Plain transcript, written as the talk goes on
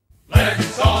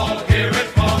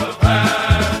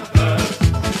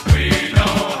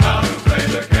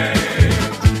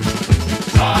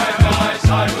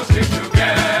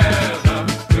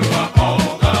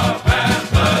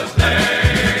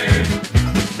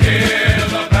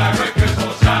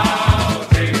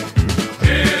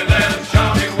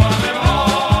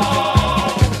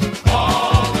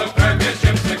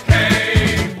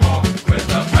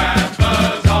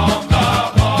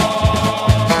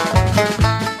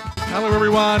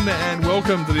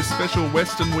Welcome to this special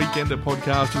Western Weekender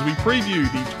podcast as we preview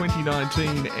the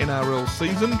 2019 NRL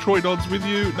season. Troy Dodds with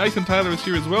you. Nathan Taylor is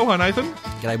here as well. Hi, Nathan.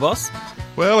 G'day, boss.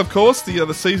 Well, of course,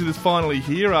 the season is finally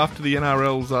here after the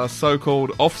NRL's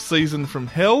so-called off-season from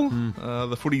hell.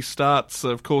 The footy starts,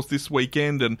 of course, this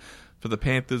weekend, and for the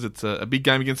Panthers, it's a big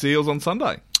game against the Eels on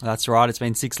Sunday. That's right. It's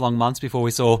been 6 long months before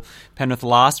we saw Penrith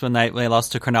last when they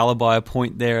lost to Cronulla by a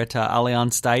point there at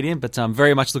Allianz Stadium. But I'm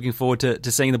very much looking forward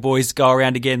to seeing the boys go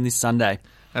around again this Sunday.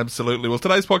 Absolutely. Well,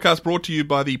 today's podcast brought to you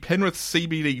by the Penrith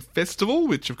CBD Festival,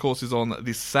 which of course is on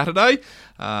this Saturday.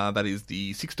 That is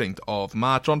the 16th of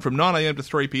March, on from 9am to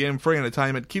 3pm. Free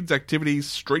entertainment, kids activities,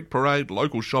 street parade,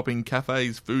 local shopping,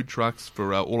 cafes, food trucks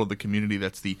for all of the community.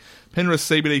 That's the Penrith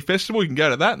CBD Festival. You can go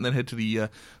to that and then head to the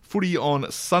footy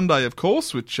on Sunday, of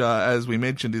course, which, as we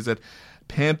mentioned, is at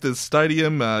Panthers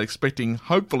Stadium, expecting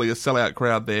hopefully a sellout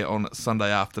crowd there on Sunday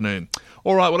afternoon.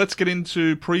 All right, well, let's get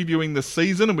into previewing the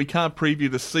season, and we can't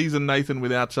preview the season, Nathan,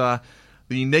 without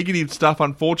the negative stuff,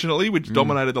 unfortunately, which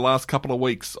dominated the last couple of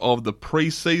weeks of the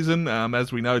pre-season.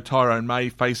 As we know, Tyrone May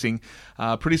facing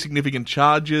pretty significant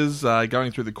charges,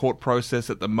 going through the court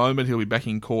process at the moment. He'll be back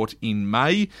in court in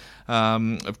May,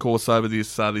 of course, over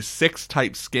this sex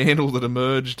tape scandal that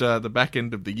emerged the back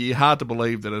end of the year. Hard to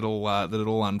believe that it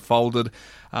all unfolded.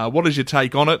 What is your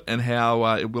take on it, and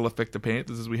how it will affect the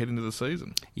Panthers as we head into the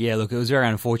season? Yeah, look, it was very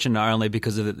unfortunate, not only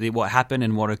because of what happened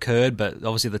and what occurred, but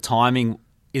obviously the timing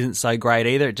isn't so great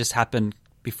either. It just happened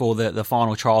before the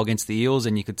final trial against the Eels,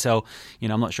 and you could tell,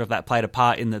 I'm not sure if that played a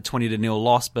part in the 20-0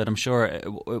 loss, but I'm sure it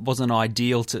wasn't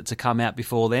ideal to come out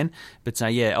before then. But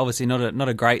obviously not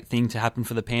a great thing to happen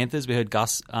for the Panthers. We heard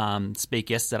Gus speak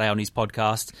yesterday on his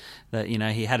podcast that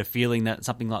he had a feeling that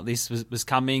something like this was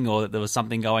coming, or that there was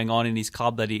something going on in his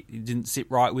club that he didn't sit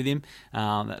right with him.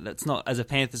 That's not, as a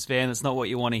Panthers fan, that's not what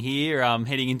you want to hear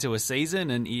heading into a season,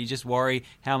 and you just worry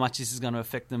how much this is going to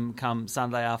affect them come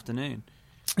Sunday afternoon.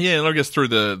 Yeah, and I guess through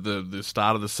the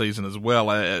start of the season as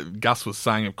well, Gus was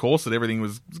saying, of course, that everything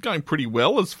was going pretty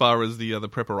well as far as the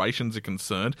preparations are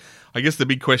concerned. I guess the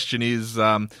big question is,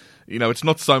 it's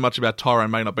not so much about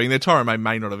Tyrone May not being there. Tyrone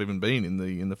May not have even been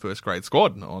in the first grade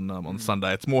squad on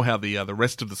Sunday. It's more how the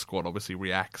rest of the squad obviously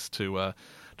reacts to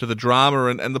the drama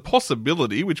and the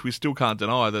possibility, which we still can't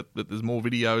deny, that there's more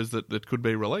videos that could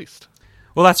be released.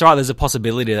 Well, that's right. There's a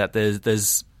possibility that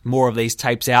there's more of these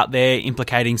tapes out there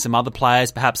implicating some other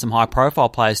players, perhaps some high-profile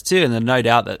players too, and there's no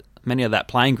doubt that many of that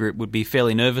playing group would be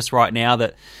fairly nervous right now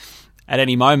that at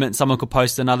any moment someone could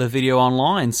post another video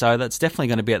online. So that's definitely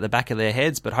going to be at the back of their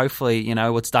heads, but hopefully,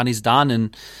 what's done is done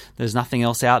and there's nothing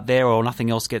else out there or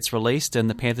nothing else gets released and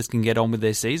the Panthers can get on with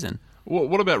their season.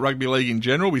 What about rugby league in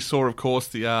general? We saw, of course,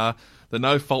 the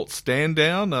no-fault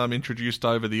stand-down introduced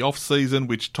over the off-season,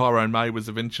 which Tyrone May was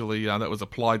eventually, that was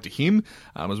applied to him,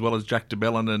 as well as Jack de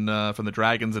Belin from the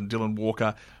Dragons and Dylan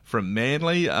Walker from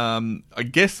Manly. I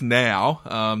guess now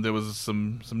there was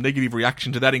some negative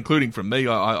reaction to that, including from me.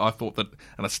 I thought that,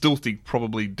 and I still think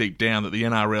probably deep down, that the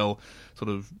NRL sort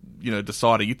of,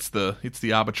 deciding it's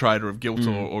the arbitrator of guilt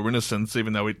or innocence,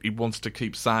 even though it wants to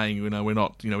keep saying, we're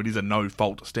not, it is a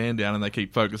no-fault stand-down, and they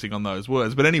keep focusing on those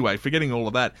words. But anyway, forgetting all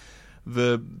of that,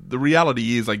 the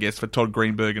reality is, I guess, for Todd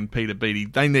Greenberg and Peter Beattie,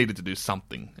 they needed to do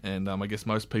something, and I guess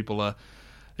most people are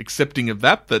accepting of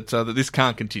that this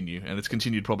can't continue, and it's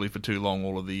continued probably for too long,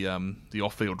 all of the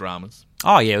off-field dramas.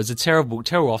 Oh yeah, it was a terrible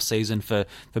off-season for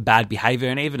bad behaviour,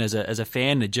 and even as a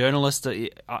fan, a journalist,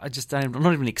 I'm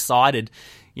not even excited,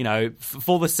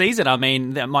 for the season. I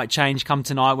mean, that might change come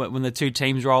tonight when the two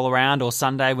teams roll around, or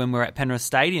Sunday when we're at Penrith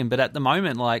Stadium, but at the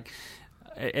moment,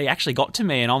 it actually got to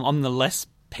me, and I'm the less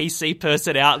PC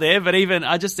person out there, but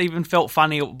I just felt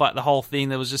funny about the whole thing.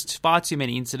 There was just far too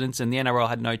many incidents, and the NRL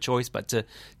had no choice but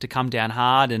to come down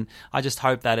hard. And I just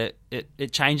hope that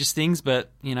it changes things,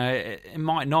 but it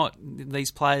might not.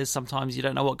 These players, sometimes you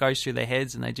don't know what goes through their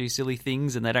heads, and they do silly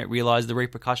things, and they don't realise the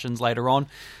repercussions later on.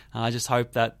 I just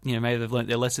hope that maybe they've learnt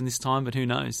their lesson this time, but who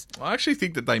knows? I actually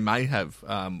think that they may have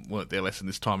learnt their lesson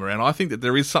this time around. I think that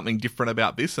there is something different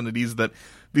about this, and it is that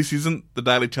this isn't the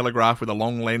Daily Telegraph with a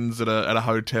long lens at a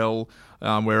hotel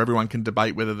where everyone can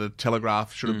debate whether the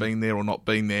Telegraph should have been there or not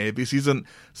been there. This isn't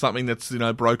something that's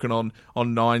broken on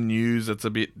Nine News. It's a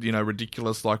bit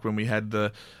ridiculous, like when we had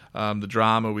the the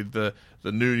drama with the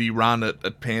nudie run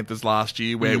at Panthers last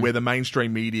year, where the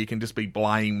mainstream media can just be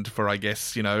blamed for, I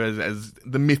guess, as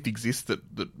the myth exists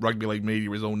that rugby league media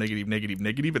is all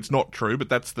negative. It's not true, but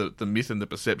that's the myth and the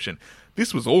perception.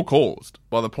 This was all caused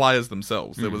by the players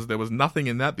themselves. There was nothing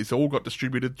in that. This all got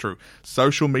distributed through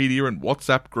social media and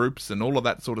WhatsApp groups and all of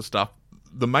that sort of stuff.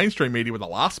 The mainstream media were the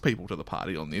last people to the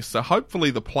party on this, so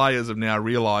hopefully the players have now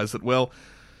realised that, well,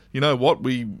 you know what,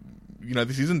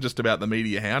 this isn't just about the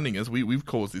media hounding us. We've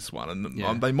caused this one,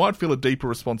 and they might feel a deeper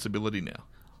responsibility now.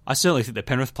 I certainly think the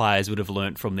Penrith players would have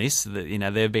learnt from this.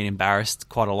 That, they've been embarrassed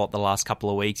quite a lot the last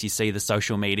couple of weeks. You see the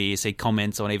social media, you see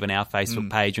comments on even our Facebook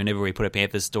page. Whenever we put a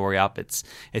Panthers story up, it's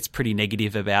pretty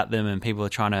negative about them, and people are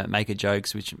trying to make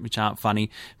jokes which aren't funny.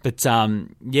 But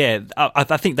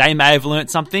I think they may have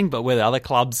learnt something. But whether other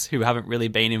clubs who haven't really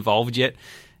been involved yet,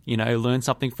 learn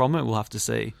something from it, we'll have to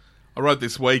see. I wrote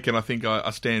this week, and I think I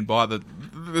stand by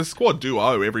the squad do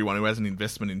owe everyone who has an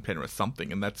investment in Penrith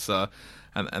something, and that's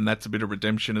and that's a bit of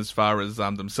redemption as far as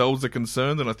themselves are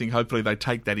concerned. And I think hopefully they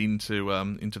take that into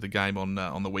the game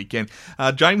on the weekend.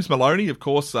 James Maloney, of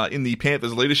course, in the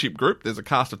Panthers leadership group, there's a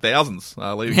cast of thousands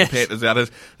leading the Panthers out.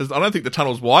 I don't think the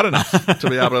tunnel's wide enough to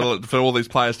be able for all these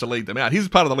players to lead them out. He's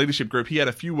part of the leadership group. He had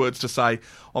a few words to say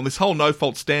on this whole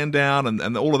no-fault stand down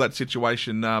and all of that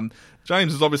situation.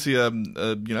 James is obviously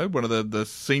one of the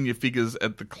senior figures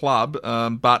at the club,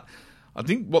 but I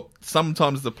think what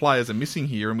sometimes the players are missing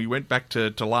here, and we went back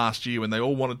to last year when they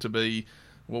all wanted to be,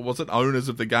 owners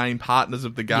of the game, partners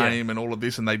of the game, and all of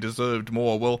this, and they deserved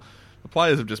more. Well, the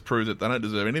players have just proved that they don't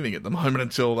deserve anything at the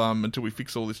moment until we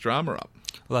fix all this drama up.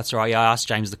 Well, that's right. I asked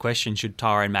James the question: should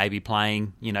Tyrone May be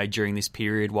playing, during this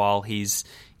period while he's,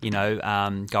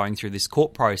 going through this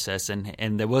court process,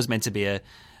 and there was meant to be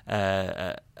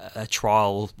a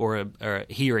trial or a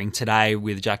hearing today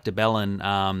with Jack de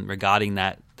Belin regarding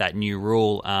that new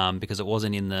rule because it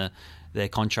wasn't in their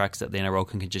contracts that the NRL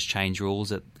can just change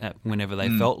rules at whenever they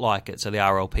felt like it. So the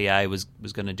RLPA was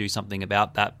going to do something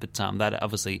about that, but that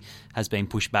obviously has been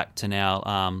pushed back to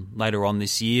now later on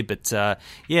this year. But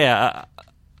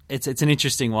it's an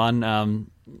interesting one.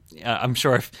 I'm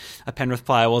sure if a Penrith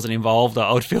player wasn't involved,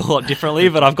 I would feel a lot differently.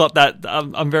 But I've got that.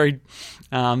 I'm very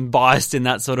biased in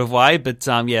that sort of way. But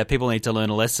people need to learn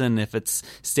a lesson. If it's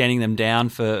standing them down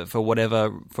for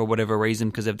whatever reason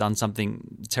because they've done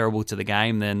something terrible to the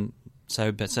game, then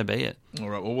so be it. All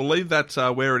right. Well, we'll leave that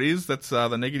where it is. That's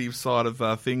the negative side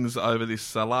of things over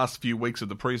this last few weeks of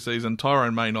the preseason.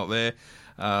 Tyrone May not there.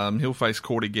 He'll face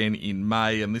court again in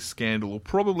May, and this scandal will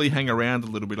probably hang around a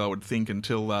little bit, I would think,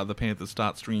 until the Panthers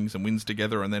start stringing some wins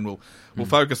together, and then we'll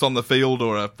focus on the field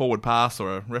or a forward pass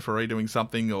or a referee doing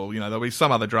something, or there'll be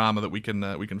some other drama that we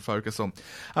can focus on.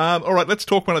 All right, let's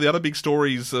talk one of the other big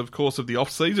stories, of course, of the off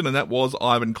season, and that was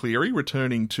Ivan Cleary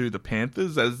returning to the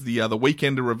Panthers as the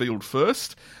Weekender revealed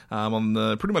first on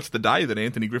pretty much the day that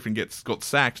Anthony Griffin got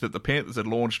sacked, that the Panthers had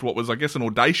launched what was, I guess, an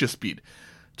audacious bid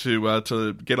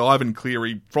to get Ivan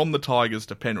Cleary from the Tigers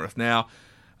to Penrith. Now,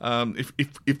 if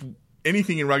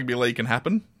anything in rugby league can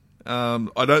happen,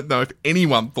 I don't know if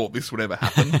anyone thought this would ever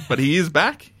happen, but he is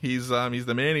back. He's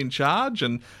the man in charge,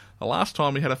 and the last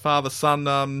time we had a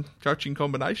father-son coaching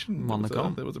combination,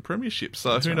 there was a premiership.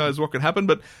 So who knows what could happen?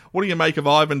 But what do you make of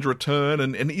Ivan's return?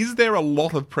 And is there a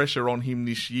lot of pressure on him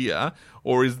this year,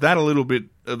 or is that a little bit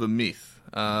of a myth?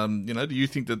 Do you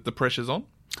think that the pressure's on?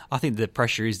 I think the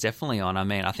pressure is definitely on. I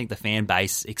mean, I think the fan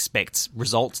base expects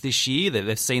results this year.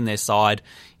 They've seen their side,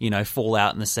 fall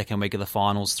out in the second week of the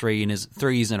finals 3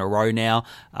 years in a row now.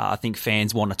 I think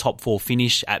fans want a top 4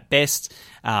 finish at best.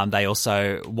 They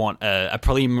also want a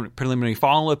preliminary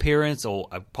final appearance or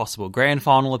a possible grand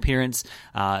final appearance.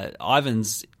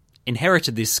 Ivan's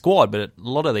inherited this squad, but a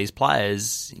lot of these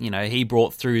players, he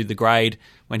brought through the grade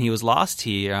when he was last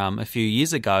here a few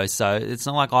years ago. So it's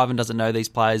not like Ivan doesn't know these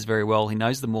players very well. He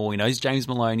knows them all. He knows James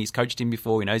Malone. He's coached him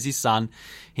before. He knows his son.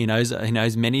 He knows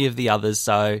many of the others.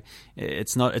 So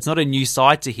it's not a new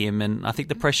side to him. And I think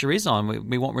the pressure is on.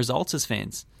 We want results as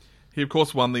fans. He, of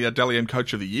course, won the Dally M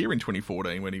Coach of the Year in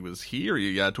 2014 when he was here.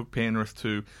 He took Penrith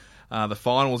to the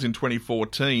finals in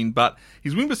 2014, but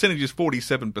his win percentage is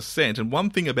 47%. And one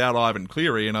thing about Ivan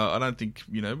Cleary, and I don't think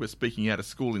we're speaking out of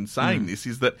school in saying this,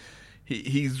 is that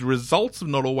his results have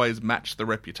not always matched the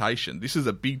reputation. This is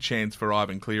a big chance for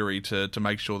Ivan Cleary to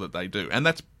make sure that they do. And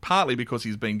that's partly because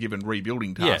he's been given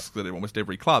rebuilding tasks at almost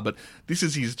every club. But this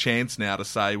is his chance now to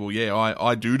say, well,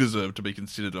 I do deserve to be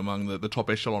considered among the top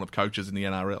echelon of coaches in the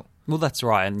NRL. Well, that's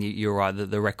right. And you're right.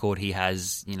 The record he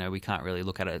has, we can't really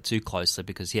look at it too closely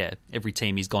because, every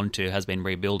team he's gone to has been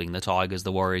rebuilding. The Tigers,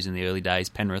 the Warriors in the early days,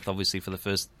 Penrith, obviously, for the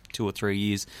first 2 or 3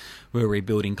 years we were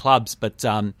rebuilding clubs. But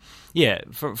from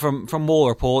all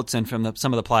reports and from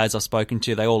some of the players I've spoken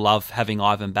to, they all love having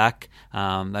Ivan back. They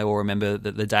all remember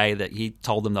the day that he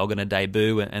told them they were going to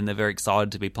debut, and they're very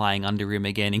excited to be playing under him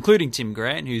again, including Tim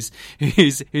Grant, who's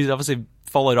obviously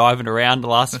followed Ivan around the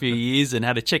last few years and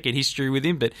had a checkered history with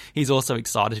him, but he's also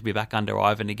excited to be back under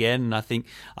Ivan again. And I think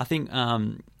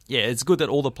it's good that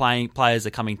all the players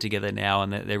are coming together now,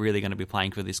 and they're really going to be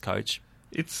playing for this coach.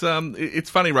 It's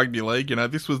funny, rugby league,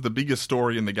 this was the biggest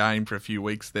story in the game for a few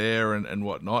weeks there and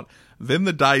whatnot. Then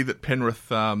the day that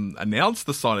Penrith announced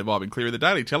the signing of Ivan Cleary, the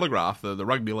Daily Telegraph, the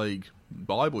rugby league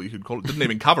Bible, you could call it, didn't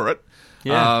even cover it.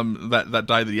 Yeah. That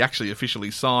day that he actually officially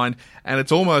signed, and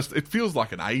it feels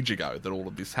like an age ago that all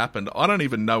of this happened. I don't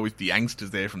even know if the angst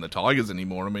is there from the Tigers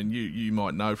anymore. I mean, you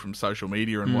might know from social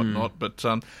media and whatnot, but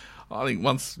I think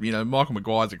once, Michael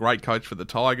Maguire's a great coach for the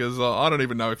Tigers, I don't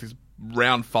even know if his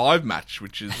round 5 match,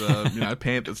 which is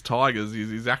Panthers Tigers,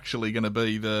 is actually going to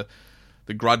be the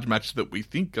grudge match that we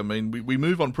think. I mean, we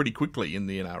move on pretty quickly in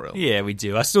the NRL. Yeah, we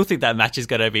do. I still think that match is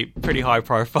going to be pretty high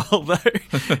profile, though.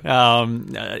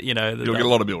 You'll get a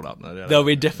lot of build up. No doubt. There'll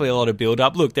be definitely a lot of build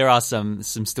up. Look, there are still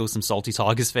some salty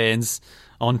Tigers fans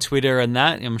on Twitter and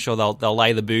that. I'm sure they'll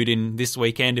lay the boot in this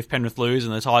weekend if Penrith lose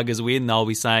and the Tigers win. They'll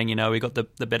be saying, we got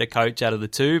the better coach out of the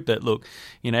two. But look,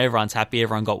 everyone's happy.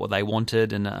 Everyone got what they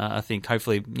wanted, and I think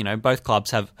hopefully, both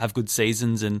clubs have good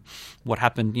seasons. And what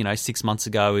happened, 6 months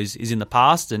ago is in the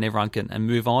past, and everyone can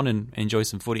move on and enjoy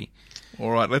some footy. All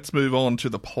right, let's move on to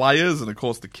the players, and of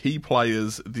course the key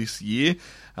players this year.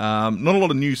 Not a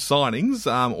lot of new signings,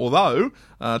 although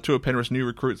 2 of Penrith's new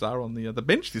recruits are on the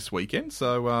bench this weekend.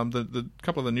 So the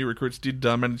couple of the new recruits did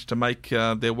manage to make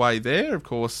their way there. Of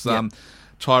course,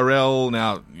 Tyrell.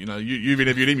 Now you've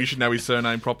interviewed him. You should know his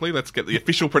surname properly. Let's get the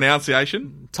official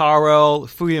pronunciation. Tyrell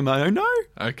Fuimaono.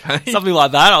 Okay, something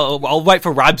like that. I'll wait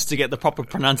for Rabs to get the proper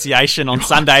pronunciation on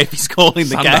Sunday if he's calling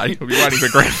the game. We'll be waiting for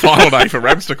grand final day for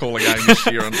Rabs to call a game this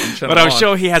year on Channel 9. But I'm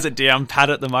sure he has it down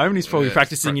pat at the moment. He's probably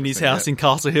practicing in his house in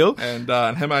Castle Hill. And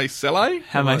Hame Saleh.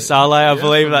 Hame Saleh, I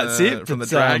believe that's it. From the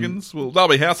Dragons. Well, they'll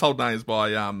be household names by...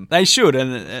 they should,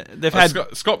 and they've had...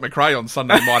 Scott McRae on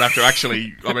Sunday might have to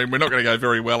actually... I mean, we're not going to go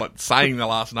very well at saying the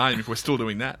last name if we're still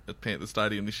doing that at Panthers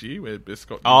Stadium this year, where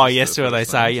Scott... Oh, yes, where they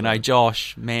say,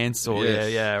 Josh Mansour. Yes.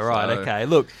 Yeah, right, okay.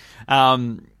 Look,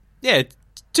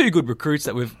 2 good recruits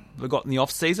that we've got in the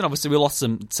off-season. Obviously, we lost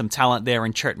some talent there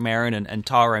in Trent Merrin and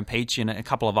Tyrone Peach and a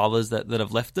couple of others that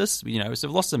have left us. So we've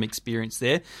lost some experience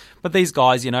there. But these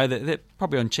guys, they're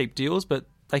probably on cheap deals, but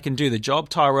they can do the job.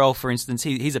 Tyrell, for instance,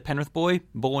 he's a Penrith boy,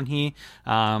 born here,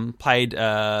 played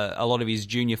a lot of his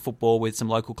junior football with some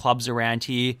local clubs around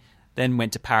here, then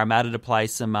went to Parramatta to play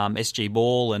some SG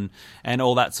ball and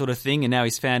all that sort of thing, and now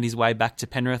he's found his way back to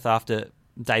Penrith after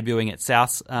debuting at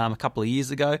South a couple of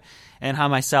years ago. And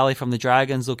Hame Saleh from the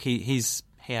Dragons, look, he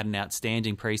had an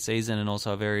outstanding pre-season and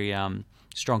also a very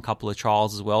strong couple of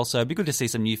trials as well. So it'd be good to see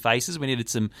some new faces. We needed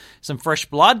some fresh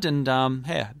blood, and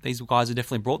these guys have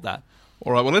definitely brought that.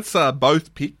 All right, well, let's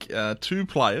both pick 2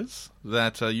 players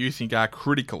that you think are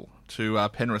critical to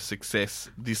Penrith's success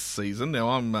this season. Now,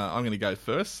 I'm going to go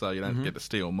first, so you don't get to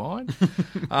steal mine.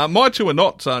 My 2 are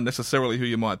not necessarily who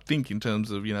you might think in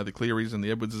terms of the Clearys and the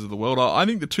Edwardses of the world. I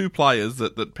think the 2 players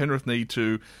that Penrith need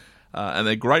to, and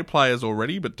they're great players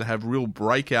already, but to have real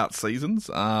breakout seasons.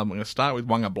 I'm going to start with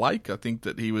Wanga Blake. I think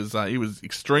that he was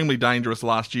extremely dangerous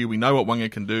last year. We know what Wanga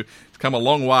can do. He's come a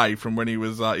long way from when he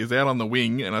was out on the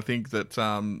wing, and I think that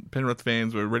Penrith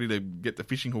fans were ready to get the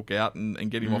fishing hook out and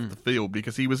get him off the field,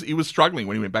 because he was struggling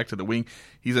when he went back to the wing.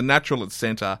 He's a natural at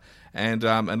centre, and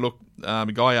look,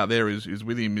 the guy out there is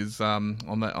with him is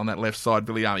on that left side,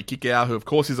 Viliami Kikau, who of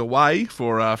course is away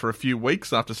for a few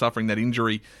weeks after suffering that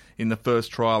injury in the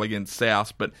first trial against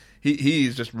South, but he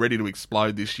is just ready to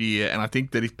explode this year. And I think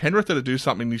that if Penrith are to do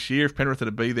something this year, if Penrith are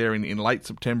to be there in late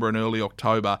September and early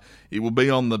October, it will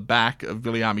be on the back of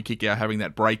Viliami Kikau having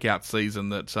that breakout season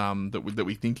that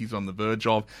we think he's on the verge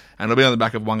of, and it'll be on the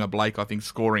back of Wanga Blake, I think,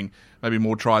 scoring maybe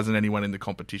more tries than anyone in the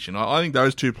competition. I think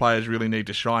those 2 players really need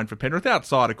to shine for Penrith,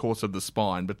 outside, of course, of the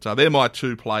spine, but they're my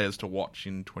 2 players to watch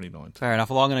in 2019. Fair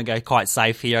enough. Well, I'm going to go quite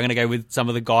safe here. I'm going to go with some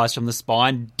of the guys from the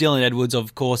spine. Dylan Edwards,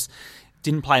 of course,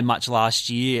 didn't play much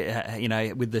last year,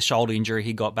 with the shoulder injury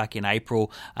he got back in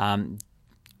April.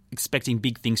 Expecting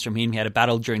big things from him. He had a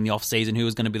battle during the off-season. Who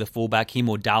was going to be the fullback, him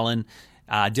or Dallin?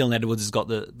 Dylan Edwards has got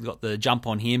the jump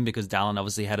on him because Dallin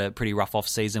obviously had a pretty rough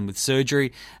off-season with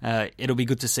surgery. It'll be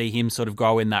good to see him sort of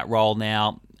grow in that role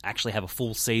now, actually have a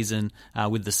full season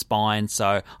with the spine.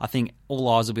 So I think all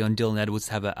eyes will be on Dylan Edwards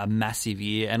to have a massive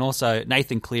year. And also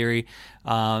Nathan Cleary,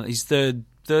 his third,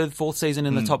 4th season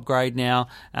in the top grade now.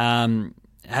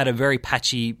 had a very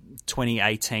patchy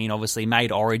 2018, obviously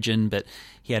made Origin, but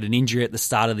he had an injury at the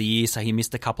start of the year, so he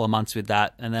missed a couple of months with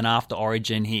that. And then after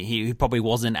Origin, he probably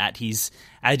wasn't at his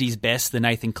best, the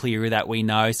Nathan Cleary that we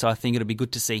know. So I think it'll be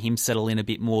good to see him settle in a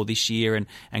bit more this year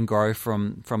and grow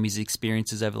from his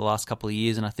experiences over the last couple of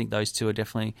years. And I think those two are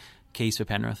definitely keys for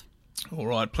Penrith. All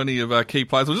right, plenty of key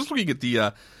players. I was just looking at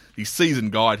the season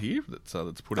guide here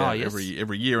that's put out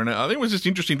every year, and I think it was just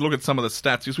interesting to look at some of the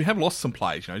stats because we have lost some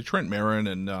players. Trent Merrin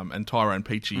and Tyrone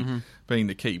Peachy being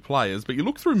the key players, but you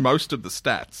look through most of the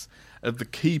stats of the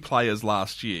key players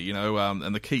last year,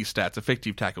 and the key stats,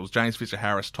 effective tackles. James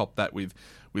Fisher-Harris topped that with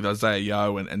Isaiah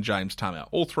Yeo and James Tunner.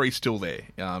 All three still there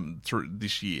through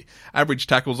this year. Average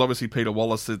tackles, obviously Peter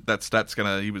Wallace, that stat's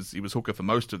he was hooker for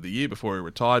most of the year before he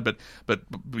retired,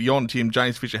 but beyond him,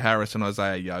 James Fisher-Harris and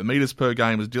Isaiah Yeo. Meters per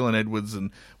game was Dylan Edwards and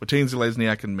Watinza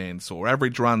Lesniak and Mansour.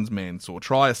 Average runs, Mansour.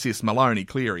 Try assists, Maloney,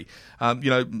 Cleary.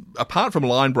 Apart from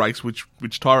line breaks, which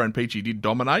Tyrone Peachy did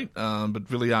dominate, but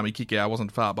Viliami Kikau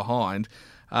wasn't far behind,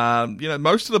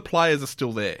 most of the players are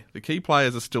still there. The key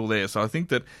players are still there, so I think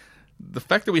that the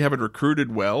fact that we haven't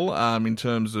recruited well in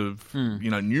terms of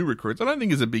new recruits, I don't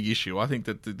think is a big issue. I think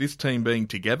that this team being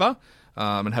together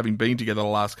and having been together the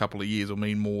last couple of years will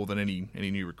mean more than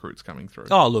any new recruits coming through.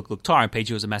 Oh, look, Tyrone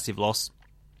Peachy was a massive loss.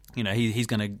 He's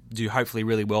going to do hopefully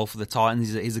really well for the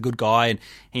Titans. He's a good guy,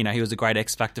 and he was a great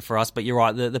X factor for us. But you're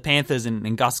right, the Panthers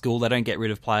and Gus Gould, they don't get rid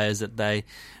of players that they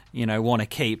want to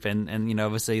keep, and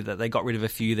obviously that they got rid of a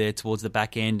few there towards the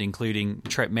back end, including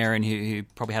Trent Merrin, who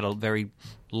probably had a very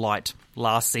light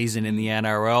last season in the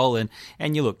NRL,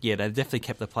 and you look, they've definitely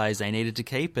kept the players they needed to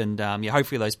keep, and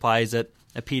hopefully those players that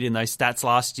appeared in those stats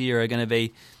last year are going to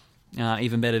be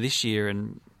even better this year,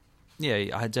 and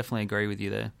I definitely agree with you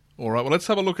there. All right, well, let's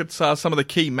have a look at some of the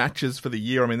key matches for the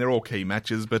year. I mean, they're all key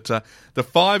matches, but the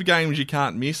 5 games you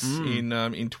can't miss in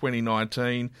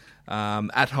 2019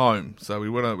 at home. So we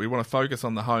want to focus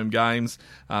on the home games.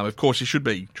 Of course, you should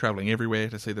be travelling everywhere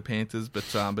to see the Panthers, but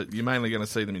you're mainly going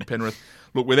to see them in Penrith.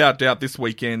 Look, without doubt, this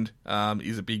weekend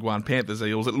is a big one.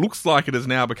 Panthers-Eels. It looks like it has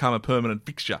now become a permanent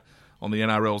fixture on the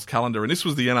NRL's calendar, and this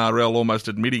was the NRL almost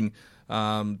admitting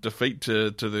defeat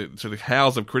to the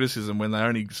howls of criticism when they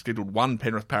only scheduled one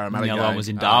Penrith Parramatta game. The other one was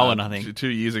in Darwin, I think. 2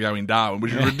 years ago in Darwin,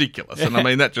 which is ridiculous. And I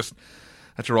mean, that's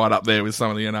right up there with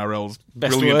some of the NRL's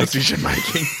best brilliant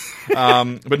decision-making.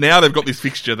 But now they've got this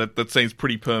fixture that seems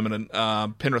pretty permanent.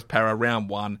 Penrith Para round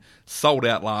 1, sold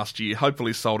out last year,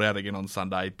 hopefully sold out again on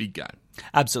Sunday. Big game.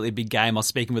 Absolutely big game. I was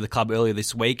speaking with the club earlier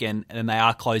this week, and they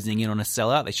are closing in on a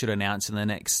sellout. They should announce in the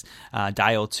next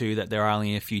day or two that there are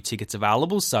only a few tickets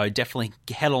available, so definitely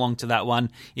head along to that one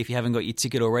if you haven't got your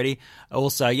ticket already.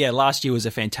 Also, last year was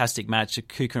a fantastic match.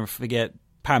 Who can forget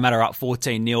Parramatta up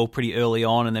 14-0 pretty early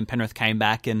on, and then Penrith came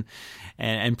back and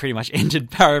pretty much ended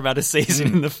Parramatta's season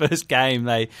in the first game.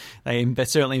 They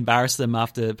certainly embarrassed them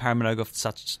after Parramatta got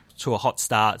to a hot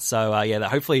start. So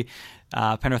hopefully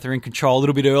Penrith are in control a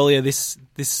little bit earlier this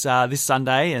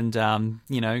Sunday, and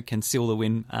can seal the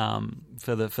win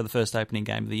for the first opening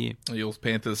game of the year. Eels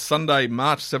Panthers Sunday,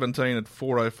 March 17 at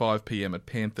 4:05 p.m. at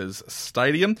Panthers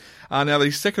Stadium. Now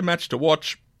the second match to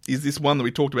watch is this one that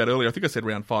we talked about earlier. I think I said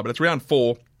round 5, but it's round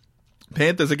 4.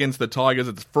 Panthers against the Tigers.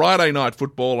 It's Friday night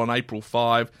football on April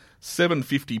 5,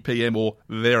 7:50 p.m. or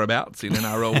thereabouts in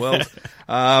NRL world.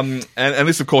 And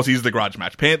this, of course, is the grudge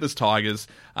match. Panthers-Tigers.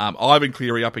 Ivan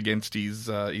Cleary up against his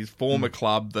former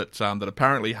club that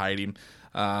apparently hate him,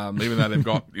 even though they've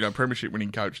got premiership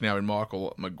winning coach now in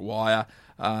Michael Maguire.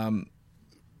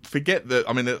 Forget that.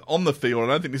 I mean, on the field, I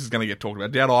don't think this is going to get talked about.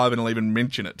 I doubt Ivan will even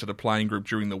mention it to the playing group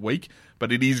during the week,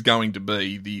 but it is going to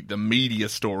be the media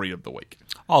story of the week.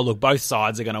 Oh, look, both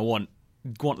sides are going to want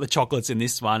the chocolates in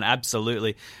this one,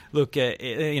 absolutely. Look,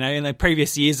 in the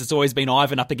previous years, it's always been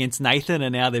Ivan up against Nathan,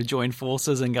 and now they've joined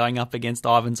forces and going up against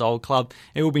Ivan's old club.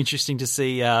 It will be interesting to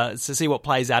see what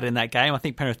plays out in that game. I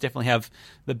think Penrith definitely have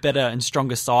the better and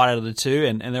stronger side out of the two,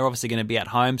 and they're obviously going to be at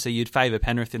home, so you'd favour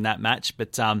Penrith in that match.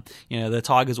 But the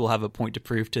Tigers will have a point to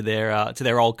prove to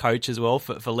their old coach as well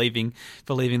for leaving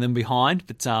them behind.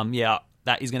 But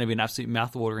that is going to be an absolute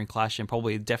mouth-watering clash, and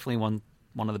probably definitely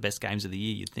one of the best games of the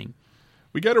year, you'd think.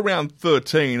 We go to round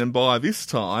 13, and by this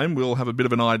time, we'll have a bit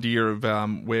of an idea of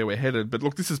where we're headed. But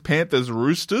look, this is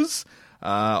Panthers-Roosters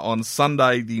on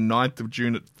Sunday, the 9th of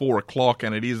June at 4 o'clock,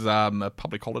 and it is a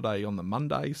public holiday on the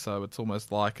Monday, so it's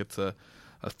almost like it's a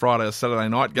a Friday or Saturday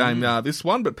night game, this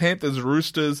one. But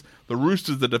Panthers-Roosters, the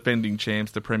Roosters, the defending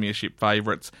champs, the premiership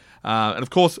favourites. And of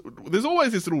course, there's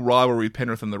always this little rivalry with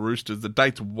Penrith and the Roosters that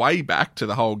dates way back to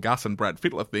the whole Gus and Brad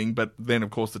Fittler thing, but then, of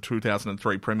course, the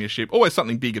 2003 premiership. Always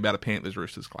something big about a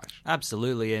Panthers-Roosters clash.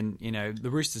 Absolutely, and,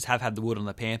 the Roosters have had the wood on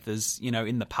the Panthers,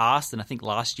 in the past, and I think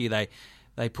last year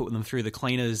they put them through the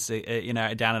cleaners, down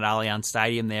at Allianz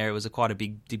Stadium. There, it was quite a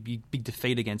big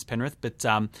defeat against Penrith. But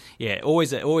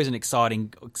always an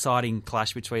exciting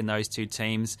clash between those two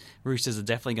teams. Roosters are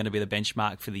definitely going to be the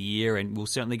benchmark for the year, and we'll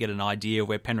certainly get an idea of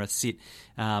where Penrith sit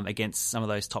against some of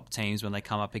those top teams when they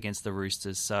come up against the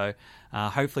Roosters. So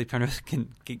hopefully Penrith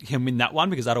can win that one,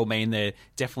 because that'll mean they're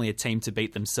definitely a team to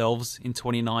beat themselves in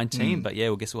 2019. But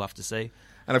I guess we'll have to see.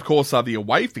 And of course, the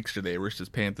away fixture there,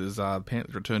 Roosters-Panthers,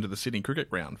 Panthers return to the Sydney Cricket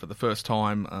Ground for the first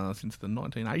time since the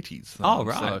 1980s.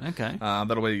 Okay.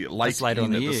 That'll be later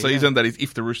in the season. That is,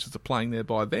 if the Roosters are playing there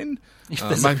by then. If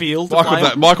there's a field.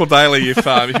 Michael Daly, if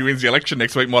he wins the election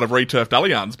next week, might have returfed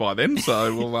Allianz by then.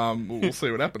 So we'll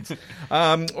see what happens.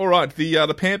 All right,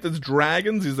 the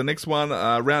Panthers-Dragons is the next one,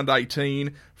 round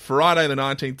 18. Friday the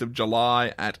 19th of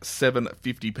July at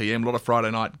 7:50pm. A lot of Friday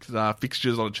night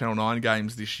fixtures, a lot of Channel 9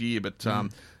 games this year, but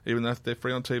even though they're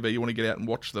free on TV, you want to get out and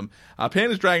watch them.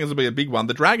 Panthers-Dragons will be a big one.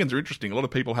 The Dragons are interesting. A lot of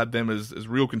people had them as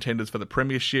real contenders for the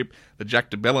premiership. The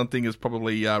Jack de Belin thing has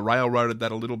probably railroaded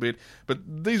that a little bit. But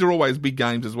these are always big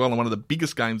games as well, and one of the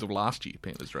biggest games of last year,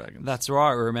 Panthers-Dragons. That's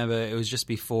right. Remember, it was just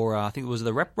before, I think it was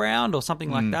the rep round or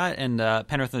something like that, and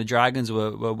Penrith and the Dragons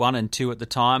were 1 and 2 at the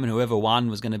time, and whoever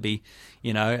won was going to be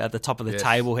at the top of the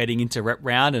table heading into rep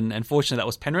round, and unfortunately that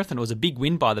was Penrith, and it was a big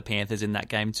win by the Panthers in that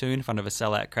game too, in front of a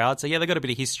sellout crowd. So they've got a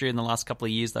bit of history in the last couple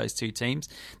of years, those two teams.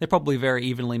 They're probably very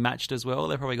evenly matched as well.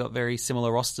 They've probably got very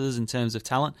similar rosters in terms of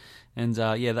talent, and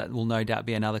that will no doubt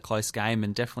be another close game,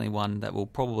 and definitely one that will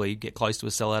probably get close to a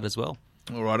sellout as well.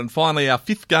 All right, and finally, our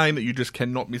fifth game that you just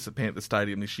cannot miss at Panthers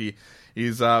Stadium this year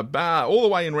is all the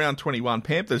way in round 21,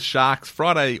 Panthers-Sharks,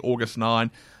 Friday, August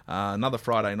 9. Another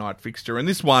Friday night fixture. And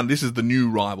this is the new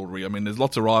rivalry. I mean, there's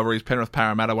lots of rivalries.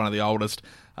 Penrith-Parramatta, one of the oldest.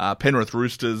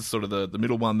 Penrith-Roosters, sort of the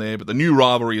middle one there. But the new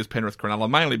rivalry is Penrith-Cronulla,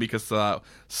 mainly because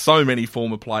so many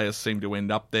former players seem to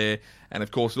end up there. And,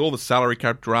 of course, with all the salary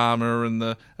cap drama and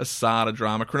the Asada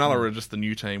drama, Cronulla are just the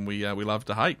new team we love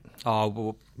to hate. Oh,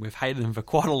 well, we've hated them for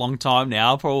quite a long time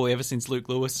now, probably ever since Luke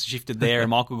Lewis shifted there and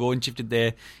Michael Gordon shifted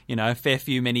there, a fair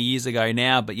few many years ago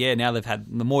now. But, now they've had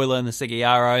the Moylan, the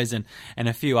Seguiaros, and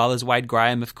a few others, Wade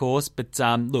Graham, of course. But,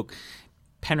 look,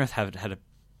 Penrith have had a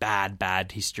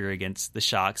bad history against the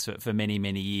Sharks for many,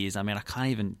 many years. I mean, I can't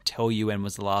even tell you when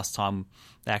was the last time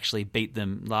they actually beat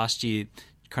them. Last year,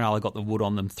 Cronulla got the wood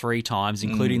on them 3 times,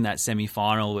 including that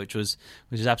semi-final, which was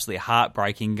absolutely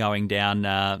heartbreaking, going down.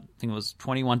 I think it was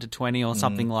 21-20 or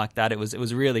something like that. It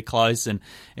was really close, and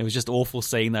it was just awful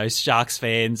seeing those Sharks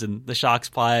fans and the Sharks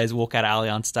players walk out of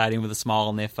Allianz Stadium with a smile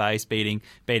on their face, beating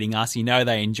us.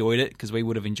 They enjoyed it, because we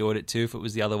would have enjoyed it too if it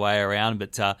was the other way around.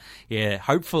 But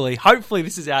hopefully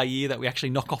this is our year that we actually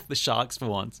knock off the Sharks for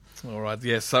once. All right,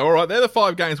 yes. So all right, they're the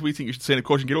 5 games we think you should see. And of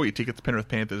course, you can get all your tickets at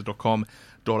penrithpanthers.com.au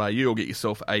or get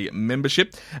yourself a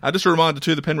membership. Just a reminder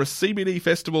too, the Penrith CBD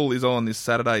Festival is on this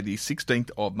Saturday, the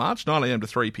 16th of March, 9am to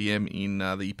 3pm in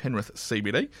the Penrith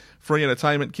CBD. Free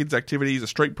entertainment, kids activities, a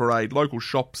street parade, local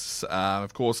shops,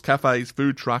 of course, cafes,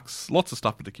 food trucks, lots of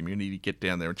stuff for the community. Get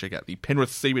down there and check out the Penrith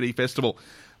CBD Festival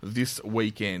this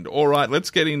weekend. All right,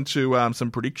 let's get into some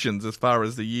predictions as far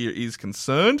as the year is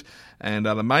concerned. And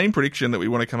the main prediction that we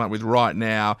want to come up with right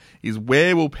now is,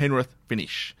 where will Penrith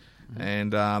finish?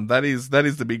 And that is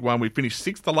the big one. We finished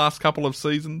 6th the last couple of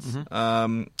seasons.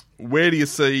 Where do you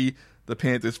see the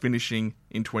Panthers finishing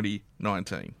in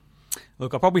 2019?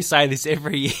 Look, I'll probably say this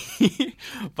every year,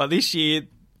 but this year,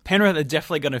 Penrith are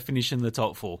definitely going to finish in the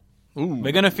top 4. Ooh,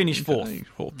 we're going to finish 4th.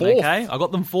 Okay, I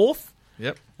got them 4th.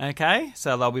 Yep. Okay,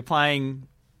 so they'll be playing.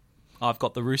 I've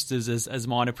got the Roosters as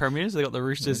minor premiers. They've got the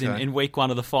Roosters in week 1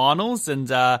 of the finals. And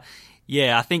I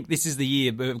think this is the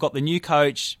year. We've got the new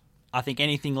coach. I think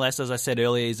anything less, as I said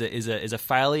earlier, is a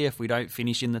failure if we don't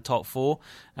finish in the top 4.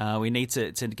 We need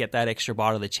to get that extra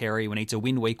bite of the cherry. We need to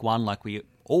win week 1 like we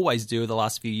always do the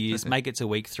last few years, make it to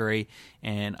week 3.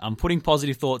 And I'm putting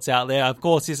positive thoughts out there. Of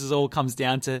course, this all comes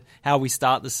down to how we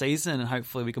start the season, and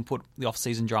hopefully we can put the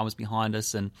off-season dramas behind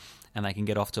us and they can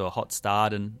get off to a hot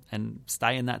start and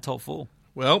stay in that top 4.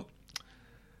 Well,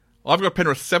 I've got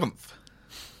Penrith 7th.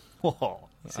 Oh,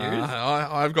 serious?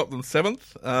 I've got them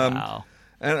 7th. Wow.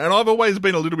 And I've always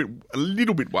been a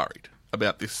little bit worried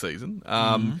about this season.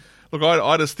 Look,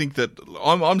 I just think that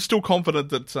I'm still confident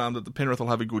that the Penrith will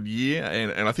have a good year,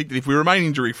 and I think that if we remain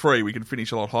injury free, we can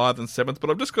finish a lot higher than 7th.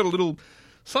 But I've just got a little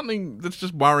something that's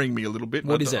just worrying me a little bit.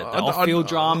 What is it? The off-field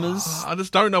dramas? I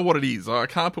just don't know what it is. I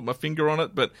can't put my finger on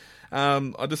it, but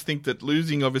I just think that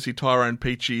losing, obviously, Tyrone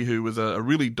Peachey, who was a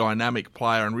really dynamic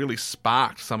player and really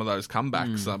sparked some of those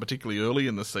comebacks, particularly early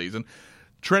in the season.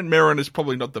 Trent Merrin is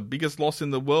probably not the biggest loss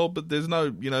in the world, but there's no,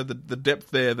 the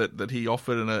depth there that he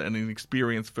offered and an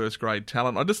experienced first-grade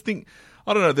talent. I just think,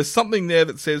 I don't know, there's something there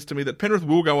that says to me that Penrith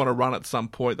will go on a run at some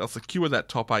point. They'll secure that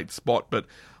top 8 spot, but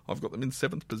I've got them in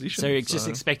 7th position. So you're just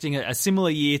expecting a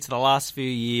similar year to the last few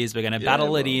years. We're going to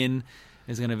battle it in.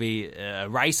 There's going to be a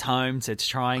race home to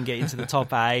try and get into the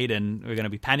top 8, and we're going to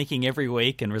be panicking every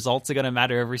week, and results are going to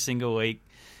matter every single week.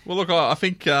 Well, look, I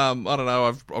think, I don't know,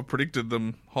 I've predicted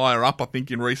them higher up, I think,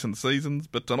 in recent seasons.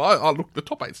 But I look, the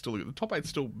top eight's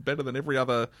still better than every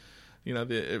other, the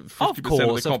 50% of the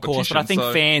competition. Of course, but I think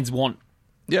fans want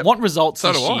results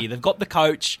this year. They've got the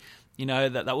coach.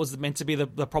 That was meant to be the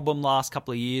problem last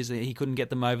couple of years. He couldn't get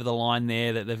them over the line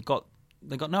there. That they've got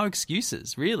no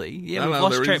excuses, really. Yeah, we've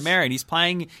lost Trent Merrin. He's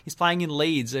playing in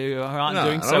Leeds who aren't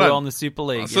doing so well in the Super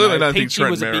League. I certainly don't think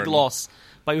Trent was a big Merrin loss.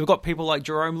 But we've got people like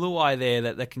Jerome Luai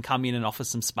there that can come in and offer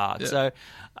some spark. Yeah. So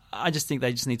I just think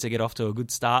they just need to get off to a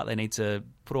good start. They need to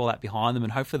put all that behind them,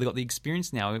 and hopefully they've got the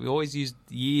experience now. We always use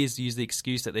the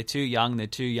excuse that they're too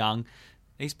young.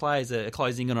 These players are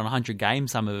closing in on 100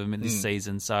 games, some of them, in this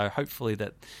season. So hopefully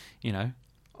that,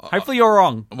 hopefully you're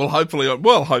wrong. Well,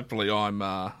 hopefully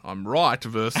I'm right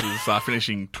versus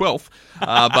finishing 12th.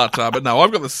 But no,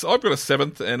 I've got a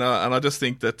 7th, and I just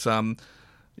think that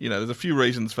there's a few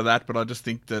reasons for that, but I just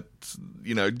think that,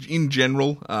 in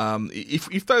general,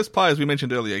 if those players we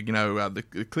mentioned earlier, the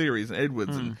Clearys and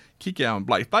Edwards and Kikau and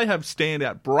Blake, if they have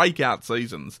standout, breakout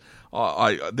seasons,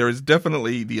 there is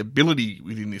definitely the ability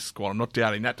within this squad, I'm not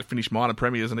doubting that, to finish minor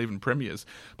premiers and even premiers.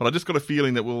 But I just got a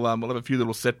feeling that we'll have a few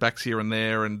little setbacks here and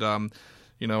there, and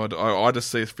I just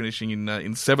see us finishing in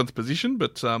 7th position,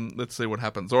 but let's see what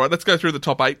happens. All right, let's go through the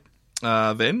top 8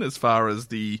 then, as far as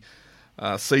the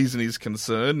season is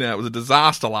concerned. Now, it was a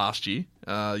disaster last year.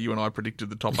 You and I predicted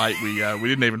the top 8. We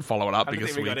didn't even follow it up I don't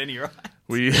because think we got any right.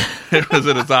 It was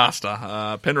a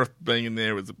disaster. Penrith being in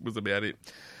there was about it.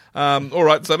 All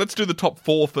right, so let's do the top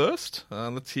 4 first.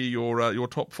 Let's hear your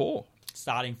top 4.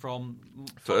 Starting from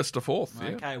first to 4th.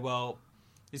 Yeah. Okay, well,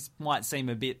 this might seem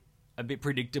a bit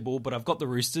predictable, but I've got the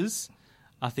Roosters.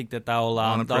 I think that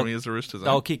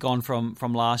they'll kick on from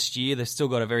last year. They've still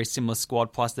got a very similar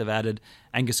squad, plus they've added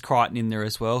Angus Crichton in there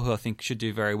as well, who I think should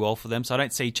do very well for them. So I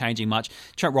don't see changing much.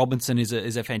 Trent Robinson is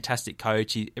a fantastic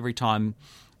coach. Every time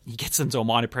he gets them to a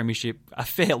minor premiership, a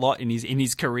fair lot in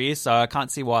his career, so I can't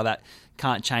see why that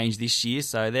can't change this year.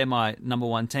 So they're my number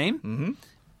 1 team. Mm-hmm.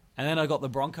 And then I got the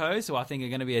Broncos, who I think are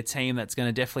going to be a team that's going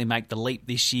to definitely make the leap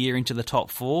this year into the top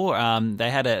 4.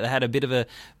 They had a bit of a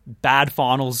bad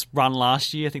finals run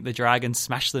last year. I think the Dragons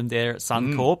smashed them there at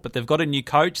Suncorp, but they've got a new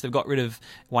coach. They've got rid of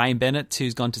Wayne Bennett,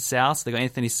 who's gone to South. They've got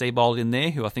Anthony Seibold in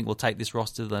there, who I think will take this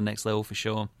roster to the next level for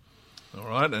sure. All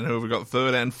right, and who have we got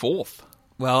 3rd and 4th?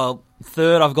 Well,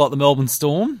 3rd, I've got the Melbourne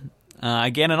Storm.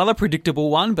 Again, another predictable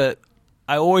one, but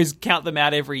I always count them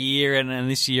out every year,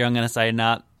 and this year I'm going to say,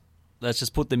 nah, let's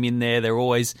just put them in there.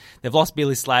 They've lost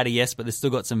Billy Slater, yes, but they've still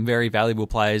got some very valuable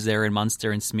players there in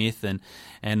Munster and Smith,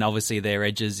 and obviously their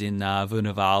edges in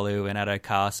Vunivalu and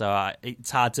Addo-Carr. So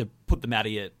it's hard to put them out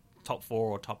of your top 4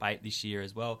 or top 8 this year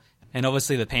as well. And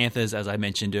obviously the Panthers, as I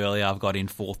mentioned earlier, I've got in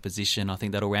 4th position. I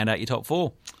think that'll round out your top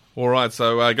 4. All right,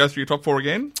 so go through your top 4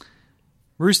 again.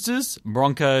 Roosters,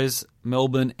 Broncos,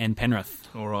 Melbourne, and Penrith.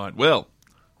 All right. Well,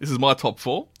 this is my top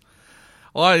 4.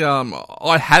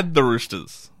 I had the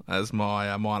Roosters as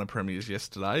my minor premiers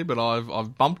yesterday, but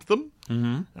I've bumped them,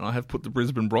 and I have put the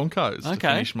Brisbane Broncos to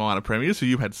finish minor premiers, who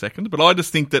you had second. But I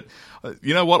just think that,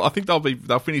 you know what, I think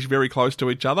they'll finish very close to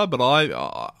each other. But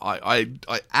I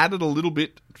added a little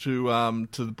bit to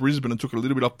Brisbane and took a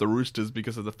little bit off the Roosters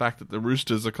because of the fact that the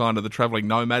Roosters are kind of the travelling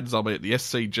nomads. They'll be at the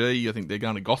SCG. I think they're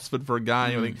going to Gosford for a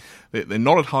game. I think they're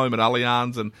not at home at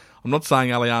Allianz, and I'm not saying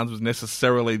Allianz was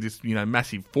necessarily this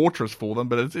massive fortress for them,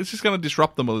 but it's just going to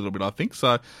disrupt them a little bit, I think.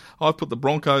 So I've put the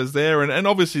Broncos there, and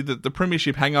obviously the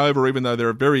premiership hangover, even though they're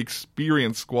a very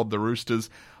experienced squad, the Roosters,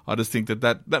 I just think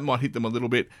that might hit them a little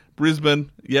bit.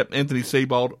 Brisbane, yep, Anthony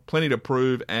Seibold, plenty to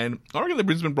prove, and I reckon the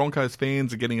Brisbane Broncos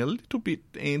fans are getting a little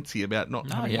bit antsy about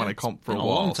not having won a comp for a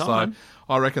while. So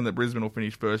I reckon that Brisbane will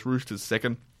finish first, Roosters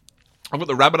second. I've got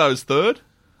the Rabbitohs third,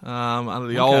 under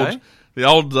the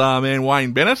old man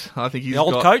Wayne Bennett. I think he's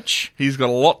coach. He's got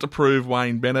a lot to prove,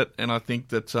 Wayne Bennett, and I think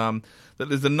that that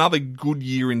there's another good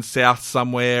year in South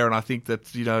somewhere, and I think that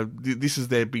this is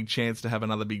their big chance to have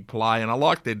another big play, and I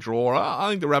like their draw. I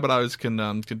think the Rabbitohs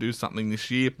can do something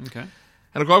this year. Okay.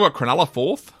 And I've got Cronulla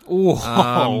fourth.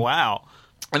 Oh, wow.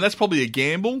 And that's probably a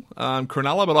gamble,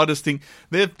 Cronulla, but I just think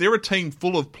they're a team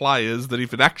full of players that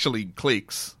if it actually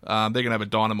clicks, they're going to have a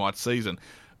dynamite season.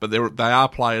 But they are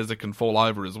players that can fall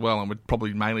over as well, and we're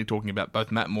probably mainly talking about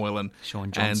both Matt Moylan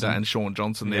and Sean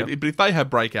Johnson there. Yep. But if they have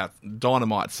breakout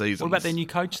dynamite seasons... What about their new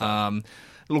coach, though?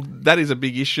 Look, that is a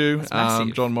big issue.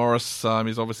 Massive. John Morris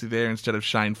is obviously there instead of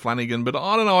Shane Flanagan, but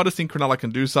I don't know. I just think Cronulla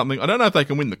can do something. I don't know if they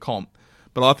can win the comp,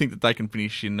 but I think that they can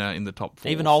finish in the top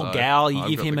four. Even old Gal, you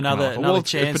give him another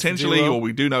chance. Potentially, or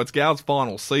we do know it's Gal's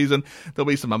final season. There'll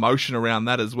be some emotion around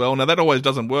that as well. Now, that always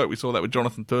doesn't work. We saw that with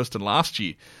Jonathan Thurston last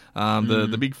year.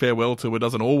 The big farewell tour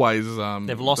doesn't always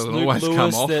they've lost doesn't Luke always Lewis,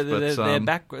 come off. Their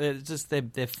back, just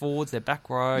their forwards, their back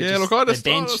row. Yeah, look, I just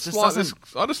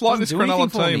like this Cronulla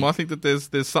team. I think that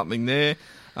there's something there.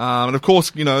 And of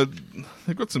course, you know,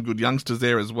 they've got some good youngsters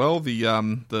there as well.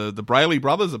 The Brayley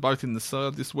brothers are both in the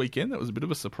side this weekend. That was a bit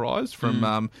of a surprise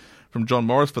from John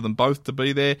Morris for them both to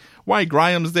be there. Wade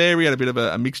Graham's there. He had a bit of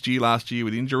a mixed year last year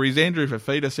with injuries. Andrew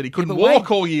Fafita said he couldn't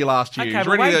walk all year last year. Okay, he's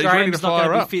ready to Graham's fire not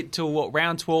going up. to be fit till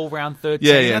round 12, round 13.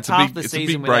 Yeah, That's half the it's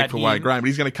season a big break for him. Wade Graham, but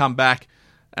he's going to come back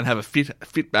and have a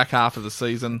fit back half of the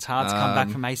season. It's hard to come back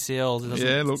from ACLs.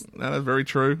 Yeah, look, that's very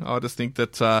true. I just think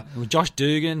that with Josh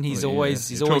Dugan, he's always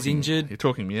injured. You're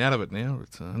talking me out of it now.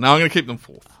 No, I'm going to keep them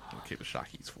fourth. I'm going to keep the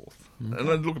Sharkies fourth.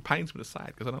 And look, it pains me to say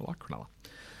it because I don't like Cronulla.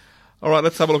 All right,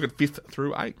 let's have a look at 5th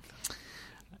through 8th.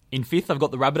 In 5th, I've got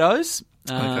the Rabbitohs.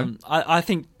 Okay. I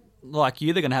think, like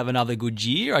you, they're going to have another good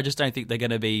year. I just don't think they're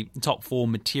going to be top 4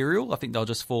 material. I think they'll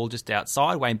just fall just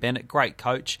outside. Wayne Bennett, great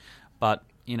coach, but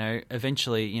you know,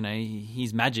 eventually, you know,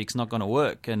 his magic's not going to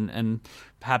work, and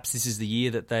perhaps this is the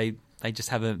year that they just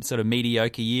have a sort of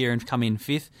mediocre year and come in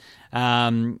 5th.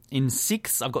 In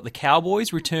 6th, I've got the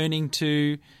Cowboys returning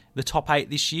to the top 8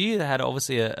 this year. They had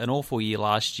obviously an awful year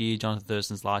last year, Jonathan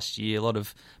Thurston's last year.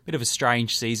 Bit of a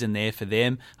strange season there for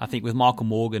them. I think with Michael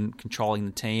Morgan controlling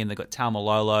the team, they've got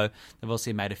Taumalolo. They've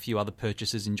also made a few other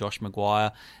purchases in Josh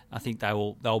Maguire. I think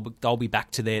they'll be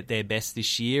back to their best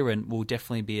this year and will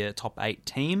definitely be a top 8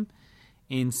 team.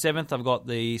 In 7th, I've got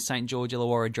the St. George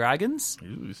Illawarra Dragons.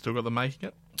 You still got them making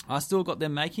it? I still got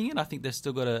them making it. I think they've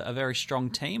still got a very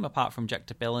strong team, apart from Jack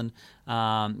Tepellin,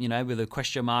 with a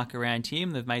question mark around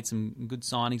him. They've made some good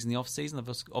signings in the off-season.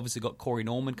 They've obviously got Corey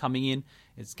Norman coming in.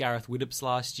 It's Gareth Widdups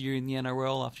last year in the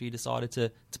NRL after he decided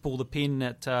to pull the pin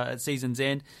at season's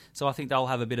end. So I think they'll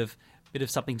have a bit of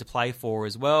something to play for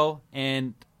as well.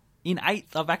 And in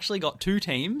 8th, I've actually got 2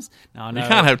 teams. Now, I know, you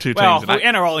can't have 2 teams. Well,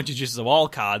 NRL introduces a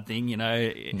wild card thing, you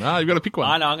know. No, you've got to pick one.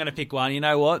 I know, I'm going to pick one. You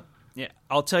know what? Yeah,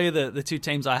 I'll tell you the 2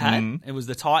 teams I had. It was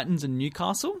the Titans and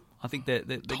Newcastle. I think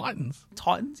the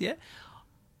Titans, yeah.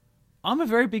 I'm a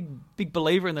very big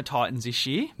believer in the Titans this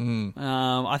year.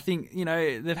 I think, you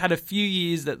know, they've had a few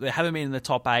years that they haven't been in the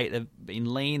top 8. They've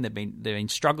been lean. They've been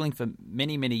struggling for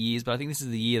many years. But I think this is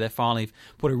the year they finally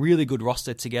put a really good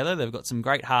roster together. They've got some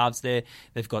great halves there.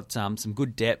 They've got some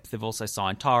good depth. They've also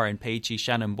signed Tyrone Peachy,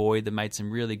 Shannon Boyd. They've made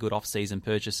some really good off-season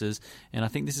purchases. And I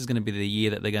think this is going to be the year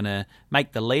that they're going to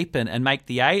make the leap and make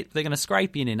the 8. They're going to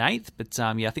scrape in 8th. But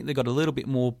I think they've got a little bit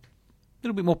more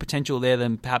potential there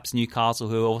than perhaps Newcastle,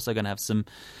 who are also going to have some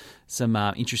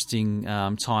interesting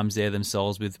times there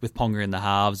themselves with Ponga in the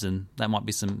halves, and that might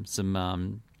be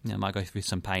might go through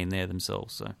some pain there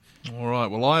themselves. So, all right.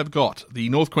 Well, I have got the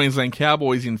North Queensland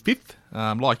Cowboys in 5th.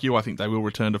 Like you, I think they will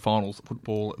return to finals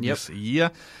football this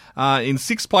year. In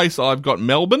 6th place, I've got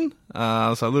Melbourne, so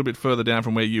a little bit further down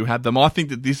from where you had them. I think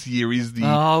that this year is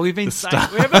the we've been saying,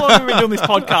 how long have we been doing this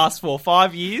podcast for?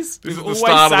 5 years. This is the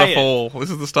start of the fall. This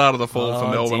is the start of the fall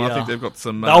for Melbourne. Dear. I think they've got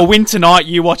some. They'll win tonight.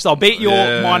 You watch. They'll beat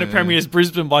your minor premiers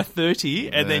Brisbane by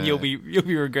 30, and then you'll be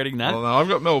regretting that. Well, no, I've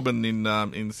got Melbourne in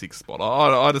 6th spot.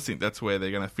 I just think that's where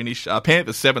they're going to finish.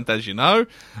 Panthers 7th, as you know.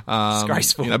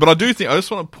 Disgraceful. But I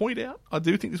just want to point out, I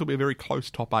do think this will be a very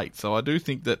close top 8. So I do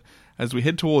think that as we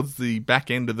head towards the back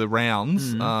end of the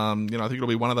rounds, I think it'll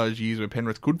be one of those years where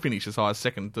Penrith could finish as high as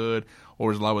 2nd, 3rd,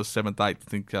 or as low as 7th, 8th. I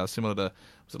think similar to,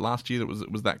 was it last year that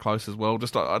it was that close as well? I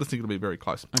just think it'll be very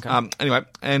close. Okay. Anyway,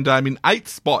 and I'm in 8th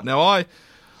spot. Now, I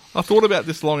thought about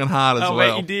this long and hard as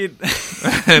well. Oh, you did.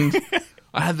 And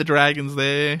I had the Dragons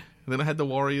there, and then I had the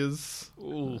Warriors.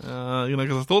 Because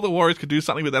I thought the Warriors could do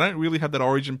something, but they don't really have that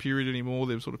origin period anymore.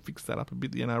 They've sort of fixed that up a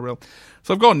bit, the NRL.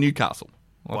 So I've gone Newcastle.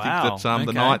 I think that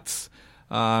the Knights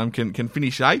can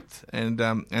finish 8th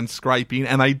and scrape in,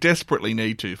 and they desperately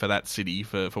need to for that city,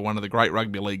 for one of the great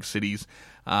rugby league cities.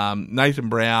 Nathan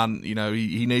Brown,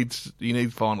 he needs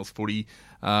finals footy.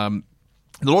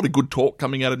 There's a lot of good talk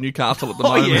coming out of Newcastle at the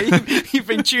Oh, moment. yeah. You've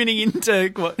been tuning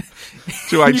into what? To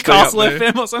HD Newcastle up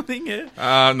there. FM or something, yeah.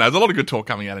 No, there's a lot of good talk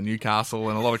coming out of Newcastle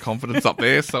and a lot of confidence up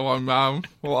there. So I'm, I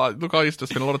used to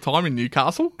spend a lot of time in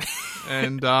Newcastle,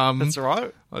 and That's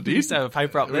right. I You did. used to have a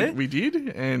paper up there. We did,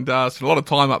 and spent a lot of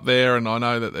time up there, and I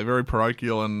know that they're very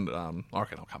parochial, and I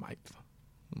reckon I'll come 8th.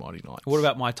 Mighty Knights. What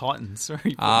about my Titans?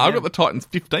 Sorry, I've got the Titans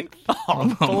 15th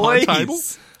on my table,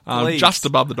 Please. just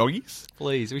above the Doggies.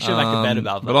 Please, we should make a bet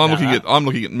about that. But I'm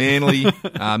looking at Manly,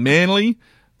 Manly,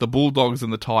 the Bulldogs,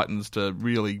 and the Titans to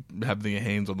really have their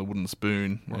hands on the wooden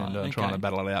spoon and trying to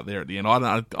battle it out there at the end.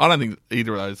 I don't think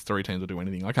either of those three teams will do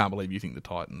anything. I can't believe you think the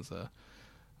Titans are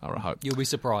a hope. You'll be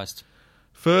surprised.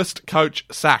 First coach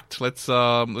sacked. Let's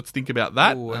think about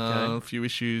that. Ooh, okay. A few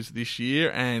issues this year,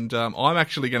 and I'm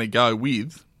actually going to go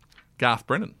with Garth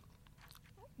Brennan.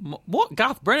 What?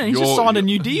 Garth Brennan? He's just signed a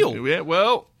new deal. Yeah,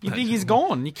 well, You think he's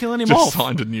gone? You're killing him just off.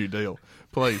 signed a new deal.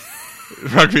 Please,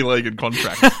 rugby league and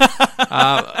contract.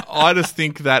 I just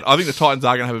think the Titans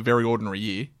are going to have a very ordinary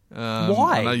year.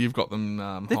 Why? I know you've got them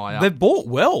high up. They've bought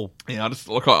well. Yeah, I just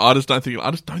don't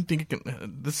think it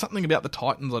can. There's something about the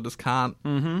Titans I just can't,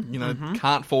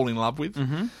 can't fall in love with.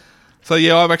 Mm-hmm. So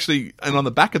yeah, I've actually, and on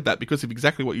the back of that, because of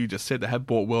exactly what you just said, they have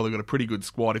bought well. They've got a pretty good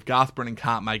squad. If Garth Brennan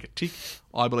can't make it tick,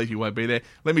 I believe he won't be there.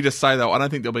 Let me just say though, I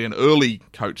don't think there'll be an early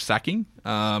coach sacking.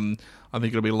 I think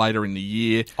it'll be later in the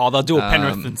year. Oh, they'll do a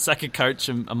Penrith and sack a coach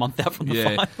a month out from the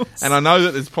finals. And I know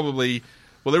that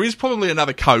there is probably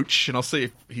another coach, and I'll see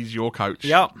if he's your coach.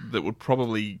 Yep. That would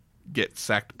probably get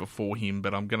sacked before him,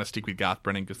 but I'm going to stick with Garth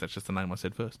Brennan because that's just the name I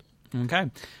said first.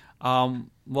 Okay. Well,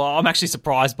 I'm actually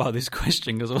surprised by this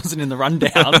question because it wasn't in the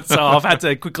rundown, so I've had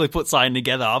to quickly put something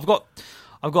together. I've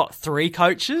got 3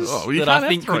 coaches that I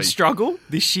think could struggle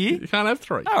this year. You can't have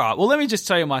 3. All right. Well, let me just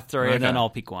tell you my 3, and then I'll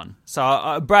pick one.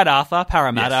 So, Brad Arthur,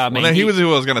 Parramatta. Yes. I mean, well, he was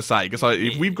who I was going to say because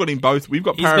if we've got him both, we've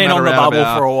got he's Parramatta been on the out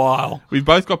bubble for a while. We've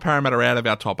both got Parramatta out of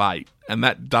our top 8, and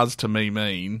that does to me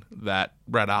mean that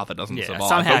Brad Arthur doesn't survive.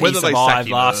 Somehow but whether he survived they sack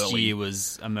him last early, year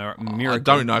was a miracle. I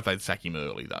don't know if they'd sack him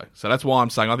early though. So that's why I'm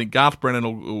saying I think Garth Brennan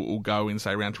will go in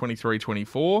say around 23,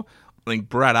 24. I think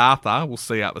Brad Arthur will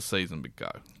see out the season but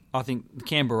go. I think the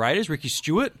Canberra Raiders, Ricky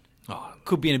Stewart,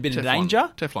 could be in a bit of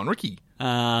danger. Teflon Ricky.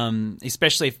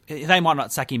 Especially if they might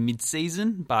not sack him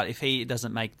mid-season, but if he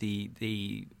doesn't make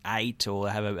the 8 or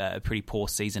have a pretty poor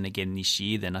season again this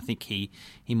year, then I think he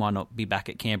might not be back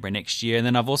at Canberra next year. And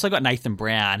then I've also got Nathan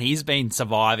Brown. He's been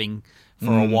surviving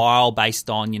for a while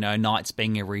based on, Knights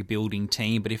being a rebuilding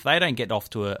team. But if they don't get off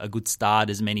to a good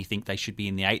start, as many think they should be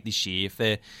in the 8 this year, if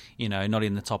they're, not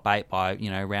in the top 8 by,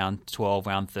 round 12,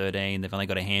 round 13, they've only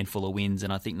got a handful of wins,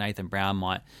 and I think Nathan Brown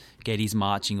might get his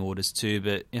marching orders too.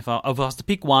 But if I was to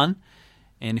pick one,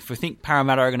 and if we think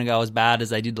Parramatta are going to go as bad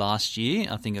as they did last year,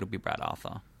 I think it'll be Brad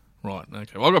Arthur. Right,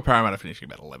 okay. Well, I've got Parramatta finishing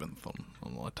about 11th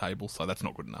on my table, so that's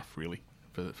not good enough, really,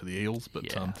 for the Eels. But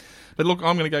look,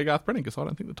 I'm going to go Garth Brennan because I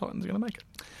don't think the Titans are going to make it.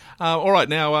 All right,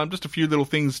 now just a few little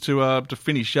things to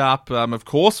finish up. Of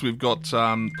course, we've got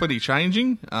plenty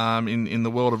changing in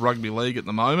the world of rugby league at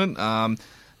the moment.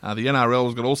 The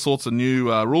NRL's got all sorts of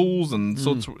new rules and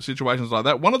sorts of situations like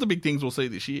that. One of the big things we'll see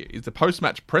this year is the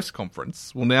post-match press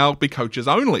conference will now be coaches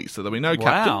only, so there'll be no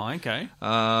captain. Wow, okay.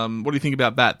 What do you think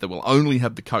about that? That we'll only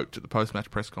have the coach at the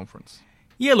post-match press conference.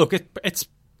 Yeah, look, it's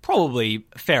probably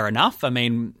fair enough. I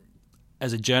mean,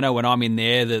 as a journo, when I'm in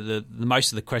there, the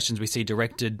most of the questions we see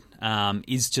directed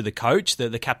is to the coach.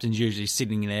 The captain's usually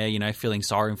sitting there, feeling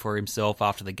sorry for himself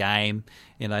after the game.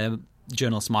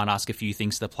 Journalists might ask a few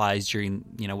things to the players during,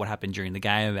 what happened during the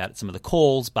game about some of the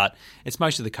calls, but it's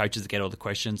most of the coaches that get all the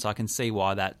questions. So I can see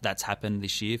why that's happened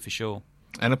this year for sure.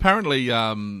 And apparently they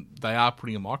are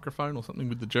putting a microphone or something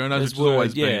with the journos, which has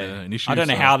always been an issue. I don't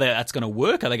know how that's going to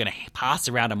work. Are they going to pass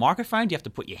around a microphone? Do you have to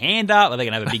put your hand up? Are they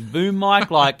going to have a big boom mic?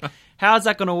 How's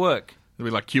that going to work? It'll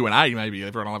be like Q&A, maybe.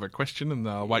 Everyone will have a question and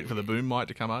they'll wait for the boom mic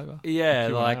to come over. Yeah,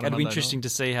 it'll be interesting to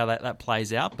see how that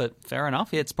plays out, but fair enough.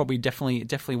 Yeah, it's probably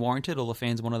definitely warranted. All the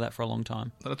fans wanted that for a long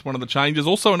time. That's one of the changes.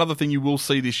 Also, another thing you will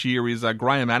see this year is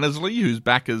Graham Annesley, who's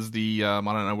back as the, I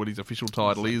don't know what his official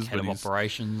title is. Head of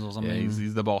operations or something. Yeah,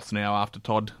 he's the boss now after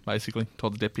Todd, basically.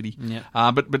 Todd's deputy.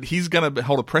 Yeah. But he's going to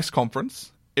hold a press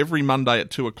conference every Monday at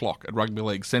 2 o'clock at Rugby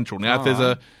League Central. Now, if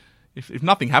there's If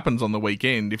nothing happens on the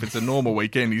weekend, if it's a normal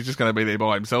weekend, he's just going to be there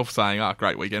by himself saying,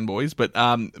 great weekend, boys. But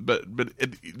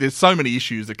there's so many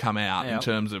issues that come out in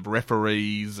terms of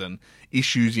referees and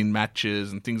issues in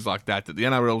matches and things like that the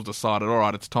NRL's decided, all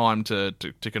right, it's time to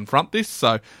confront this.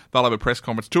 So they'll have a press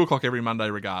conference 2 o'clock every Monday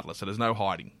regardless, so there's no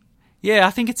hiding. Yeah,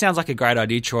 I think it sounds like a great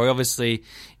idea, Troy. Obviously,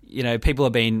 people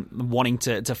have been wanting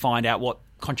to find out what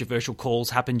controversial calls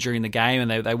happen during the game,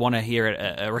 and they want to hear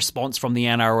a response from the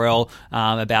NRL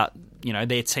about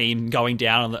their team going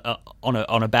down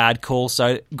on a bad call.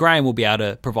 So Graham will be able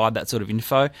to provide that sort of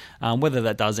info. Whether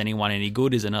that does anyone any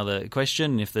good is another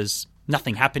question. If there's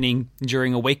nothing happening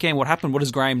during a weekend, what happened? What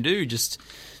does Graham do? Just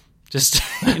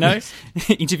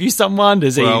interview someone?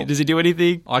 Does he do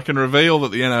anything? I can reveal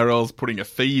that the NRL's putting a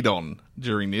feed on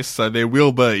during this, so there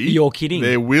will be. You're kidding.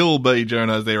 There will be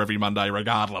journos there every Monday,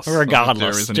 regardless.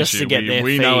 Just to get their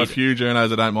We feed. know a few journos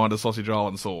that don't mind a sausage roll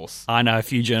and sauce. I know a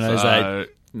few journos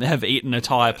that have eaten an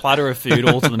entire platter of food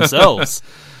all to themselves.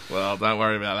 Well, don't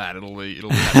worry about that. It'll be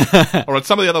happening. All right,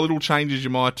 some of the other little changes you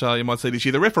might see this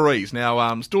year. The referees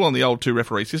now still on the old 2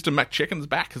 referee system. Matt Checkin's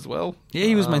back as well. Yeah,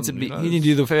 he was meant to be. He didn't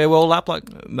do the farewell lap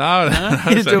No,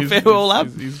 he didn't do a farewell lap.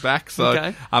 He's back. So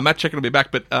okay. Matt Checkin will be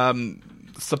back, but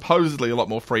supposedly a lot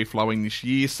more free flowing this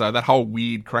year. So that whole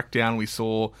weird crackdown we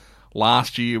saw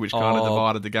last year, which kind of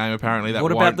divided the game, apparently that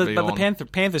what won't about be the on.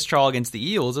 Panthers trial against the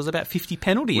Eels? There's about 50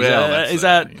 penalties.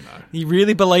 Well, you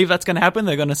really believe that's going to happen?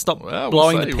 They're going to stop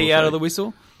blowing the pee out of the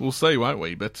whistle? We'll see, won't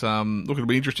we? But look, it'll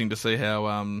be interesting to see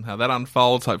how that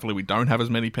unfolds. Hopefully we don't have as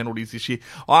many penalties this year.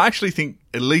 I actually think,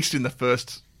 at least in the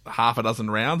first half a dozen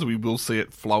rounds, we will see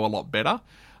it flow a lot better,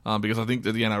 because I think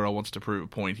that the NRL wants to prove a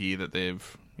point here that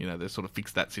they've sort of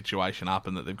fixed that situation up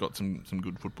and that they've got some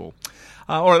good football.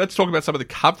 All right, let's talk about some of the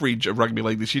coverage of rugby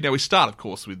league this year. Now, we start, of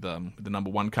course, with the number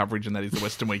 1 coverage, and that is the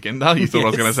Western Weekender. You thought I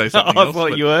was going to say something else. I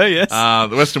thought you were, yes.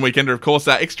 The Western Weekender, of course,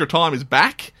 Extra Time is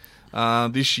back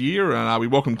this year. And we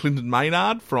welcome Clinton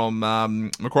Maynard from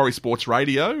Macquarie Sports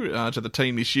Radio to the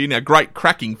team this year. Now, great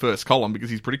cracking first column because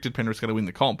he's predicted Penrith's going to win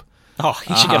the comp. Oh,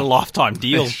 he should get a lifetime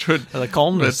deal. Should. The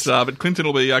columnist. But Clinton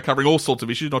will be covering all sorts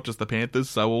of issues, not just the Panthers,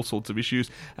 so all sorts of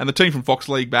issues. And the team from Fox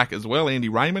League back as well. Andy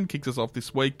Raymond kicks us off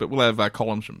this week, but we'll have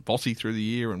columns from Bossy through the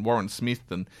year and Warren Smith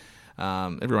and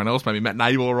everyone else. Maybe Matt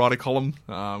Nable will write a column,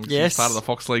 which is part of the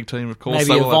Fox League team, of course.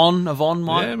 Maybe Yvonne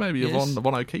might. Yeah, maybe yes.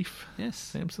 Yvonne O'Keefe. Yes.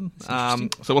 Samson.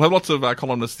 So we'll have lots of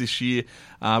columnists this year.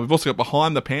 We've also got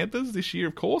Behind the Panthers this year,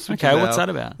 of course. Okay, what's that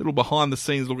about? Little behind the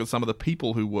scenes look at some of the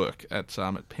people who work at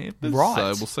Panthers. Right.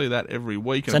 So we'll see that every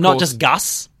week. So not just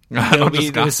Gus.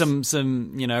 There's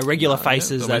some regular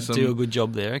faces that do a good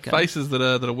job there. Okay. Faces that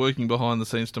are working behind the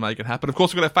scenes to make it happen. Of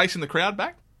course, we've got our face in the crowd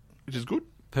back, which is good.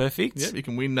 Perfect. Yeah, you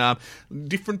can win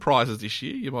different prizes this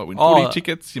year. You might win footy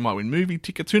tickets. You might win movie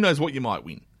tickets. Who knows what you might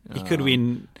win? You could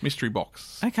win mystery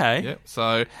box. Okay. Yeah.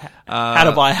 So how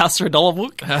to buy a house for $1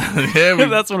 book. Yeah,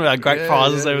 that's one of our great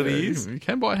prizes over the years. You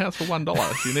can buy a house for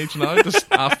 $1 if you need to know. Just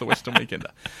ask the Western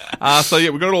Weekender. So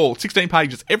yeah, we've got it all 16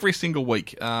 pages every single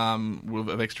week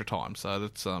of Extra Time. So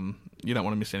that's you don't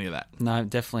want to miss any of that. No,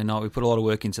 definitely not. We put a lot of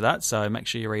work into that, so make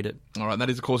sure you read it. All right, and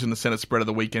that is, of course, in the Senate spread of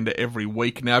the Weekender every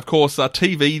week. Now, of course,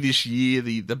 TV this year,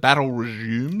 the battle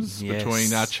resumes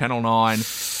between Channel 9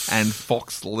 and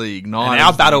Fox League. And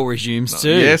our battle resumes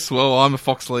too. Yes, well, I'm a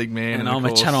Fox League man. And I'm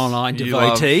a Channel 9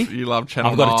 devotee. You love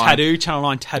Channel 9. I've got a tattoo, Channel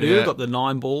 9 tattoo. Yeah. I've got the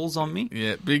 9 balls on me.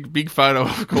 Yeah, big photo,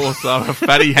 of course, of a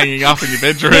fatty hanging up in your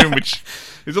bedroom, which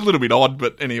is a little bit odd,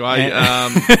 but anyway.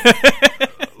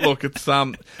 Look, it's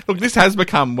this has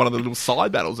become one of the little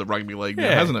side battles of rugby league now,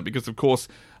 hasn't it? Because of course,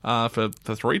 for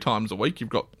 3 times a week,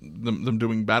 you've got them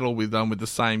doing battle with the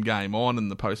same game on and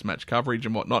the post match coverage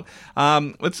and whatnot.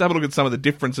 Let's have a look at some of the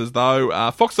differences though.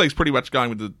 Fox League's pretty much going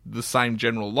with the same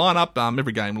general lineup.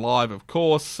 Every game live, of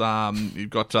course.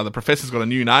 You've got the Professor's got a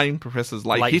new name, Professor's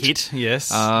Late Hit. Yes.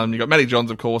 You've got Matty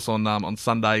Johns, of course, on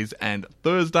Sundays and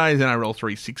Thursdays. NRL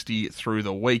 360 through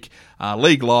the week.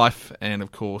 League Life, and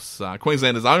of course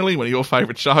Queenslanders Only, one of your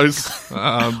favourite shows.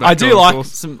 I do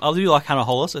like Hannah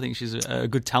Hollis. I think she's a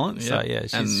good talent. So yeah,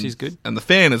 she's good. And The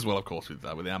Fan as well, of course, with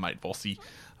our mate Bossy.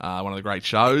 One of the great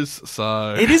shows.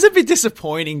 So it is a bit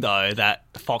disappointing though that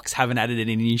Fox haven't added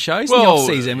any new shows in the off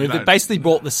season. They've basically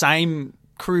brought the same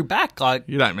crew back. Like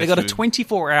they got a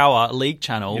 24-hour league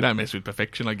channel. You don't mess with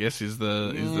perfection, I guess, is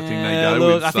the thing they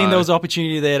go with. I think there was an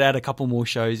opportunity there to add a couple more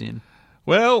shows in.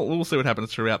 Well, we'll see what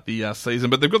happens throughout the season,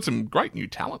 but they've got some great new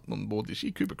talent on board this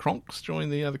year. Cooper Cronks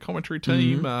joined the commentary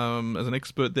team as an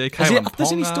expert there.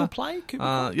 Doesn't he still play?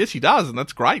 Cooper yes, he does, and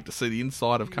that's great to see the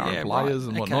inside of current players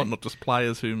and whatnot, not just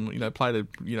players whom played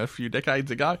a few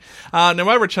decades ago. Now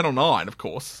over at Channel 9, of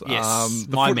course,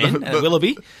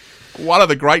 Willoughby. One of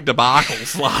the great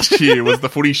debacles last year was the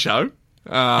Footy Show.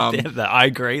 I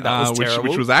agree, that was terrible.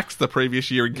 Which was axed the previous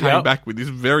year and came back with this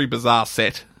very bizarre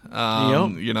set.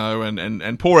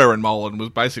 And poor Aaron Molan was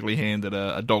basically handed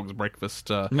a dog's breakfast.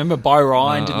 Remember, Bo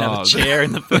Ryan didn't have a chair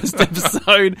in the first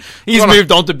episode. He's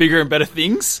moved on to bigger and better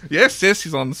things. Yes,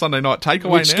 he's on Sunday Night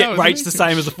Takeaway which now. Which rates the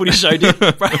same as the Footy Show did.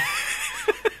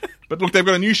 But look, they've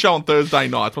got a new show on Thursday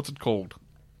nights. What's it called?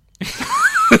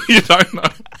 You don't know.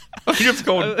 I think it's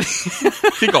called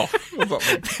Kickoff. What's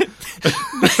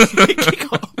that mean?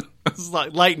 Kickoff. It's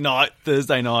like late night,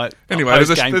 Thursday night. Anyway, there's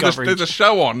a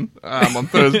show on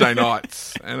Thursday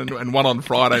nights and one on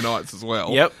Friday nights as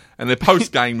well. Yep. And they're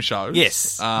post-game shows.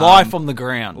 Yes, live from the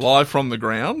ground. Live from the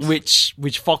ground. Which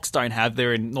Fox don't have.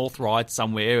 They're in North Ryde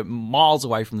somewhere, miles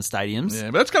away from the stadiums. Yeah,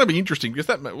 but that's going to be interesting because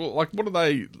what are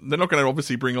they? They're not going to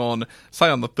obviously bring on, say,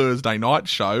 on the Thursday night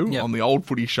show, on the old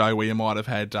footy show where you might have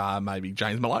had maybe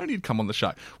James Maloney come on the show.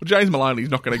 Well, James Maloney's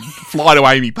not going to fly to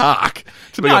Amy Park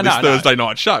to be on this Thursday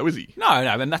night show, is he? No,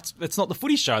 and that's not the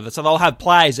footy show. So they'll have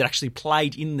players that actually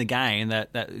played in the game that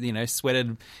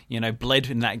sweated, bled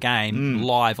in that game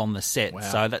live on the set. Wow.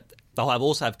 So that they'll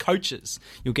also have coaches.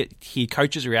 You'll hear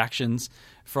coaches' reactions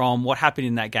from what happened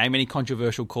in that game. Any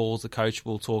controversial calls, the coach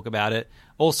will talk about it.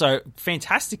 Also,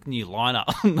 fantastic new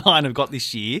lineup line I've got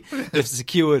this year. They've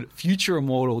secured future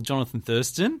immortal Jonathan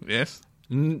Thurston. Yes.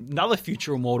 Another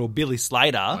future immortal Billy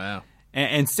Slater. Wow.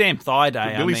 And Sam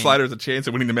Thaiday. Billy Slater has a chance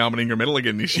of winning the Melbourne Ingram medal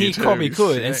again this year. He probably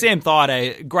could. Yeah. And Sam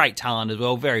Thaiday, great talent as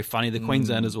well, very funny. The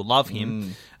Queenslanders will love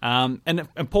him.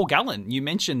 And Paul Gallen, you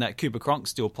mentioned that Cooper Cronk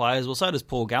still plays. Well, so does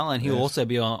Paul Gallen. He'll also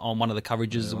be on one of the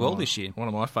coverages as well this year. One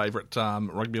of my favourite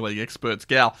rugby league experts,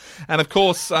 Gal. And of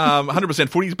course, 100%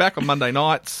 Footy's back on Monday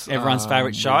nights. Everyone's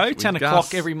favourite show, with 10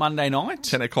 o'clock every Monday night.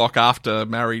 10 o'clock after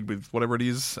Married with whatever it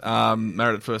is,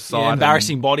 Married at First Sight. Yeah,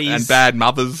 Embarrassing Bodies. And Bad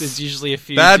Mothers. There's usually a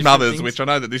few Bad Mothers, things. which I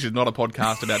know that this is not a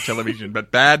podcast about television,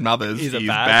 but Bad Mothers is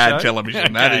bad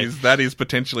television. Okay. That is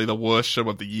potentially the worst show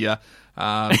of the year.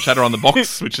 Chatter on the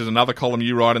Box, which is another column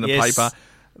you write in the paper.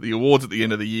 The awards at the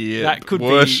end of the year. That could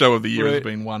worst show of the year has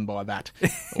been won by that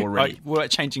already. Right, we're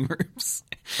changing rooms.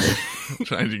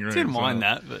 Changing rooms. Didn't mind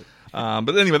that, but...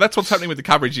 But anyway, that's what's happening with the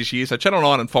coverage this year. So Channel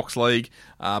 9 and Fox League,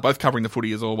 both covering the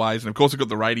footy as always. And of course, we've got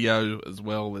the radio as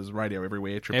well. There's radio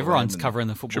everywhere. Everyone's covering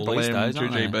the football these days,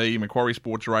 aren't they? 2GB, Macquarie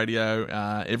Sports Radio,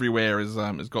 everywhere has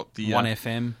got the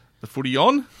 1FM. The footy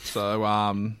on. So,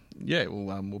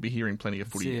 we'll be hearing plenty of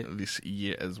footy this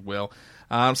year as well.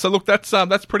 So look,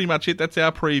 that's pretty much it. That's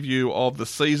our preview of the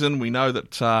season. We know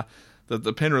that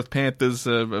the Penrith Panthers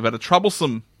have had a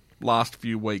troublesome last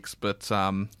few weeks, but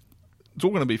it's all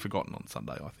going to be forgotten on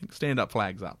Sunday, I think. Stand up,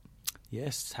 flags up.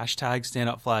 Yes, hashtag stand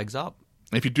up, flags up.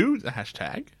 If you do the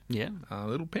hashtag,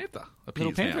 Little Panther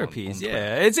appears.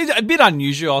 Yeah. It's a bit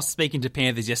unusual. I was speaking to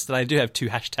Panthers yesterday. I do have two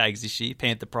hashtags this year,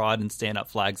 Panther Pride and Stand Up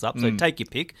Flags Up. So take your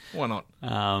pick. Why not?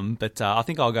 But I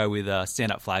think I'll go with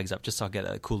Stand Up Flags Up just so I get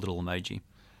a cool little emoji.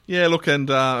 Yeah, look, and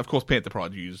of course Panther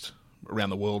Pride used around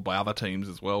the world by other teams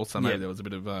as well, so maybe there was a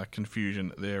bit of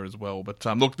confusion there as well. But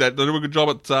look, they do a good job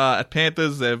at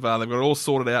Panthers. They've got it all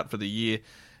sorted out for the year,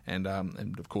 and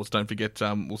of course, don't forget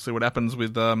we'll see what happens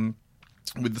with the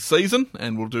season,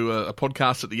 and we'll do a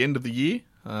podcast at the end of the year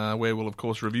where we'll of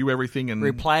course review everything and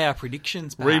replay our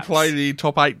predictions. Perhaps. Replay the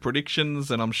top 8 predictions,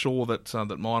 and I'm sure that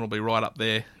mine will be right up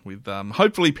there with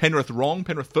hopefully Penrith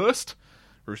first.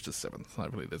 Roosters 7th.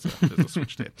 Hopefully there's a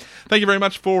switch there. Thank you very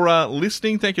much for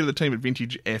listening. Thank you to the team at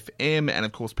Vintage FM and,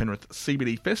 of course, Penrith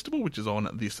CBD Festival, which is on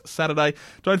this Saturday.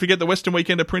 Don't forget the Western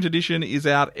Weekender print edition is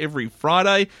out every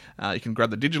Friday. You can grab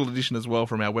the digital edition as well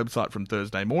from our website from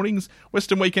Thursday mornings,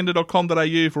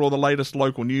 westernweekender.com.au for all the latest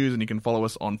local news, and you can follow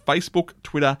us on Facebook,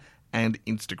 Twitter and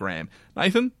Instagram.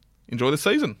 Nathan, enjoy the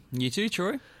season. You too,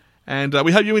 Troy. And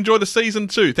we hope you enjoy the season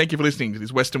too. Thank you for listening to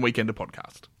this Western Weekender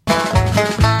podcast.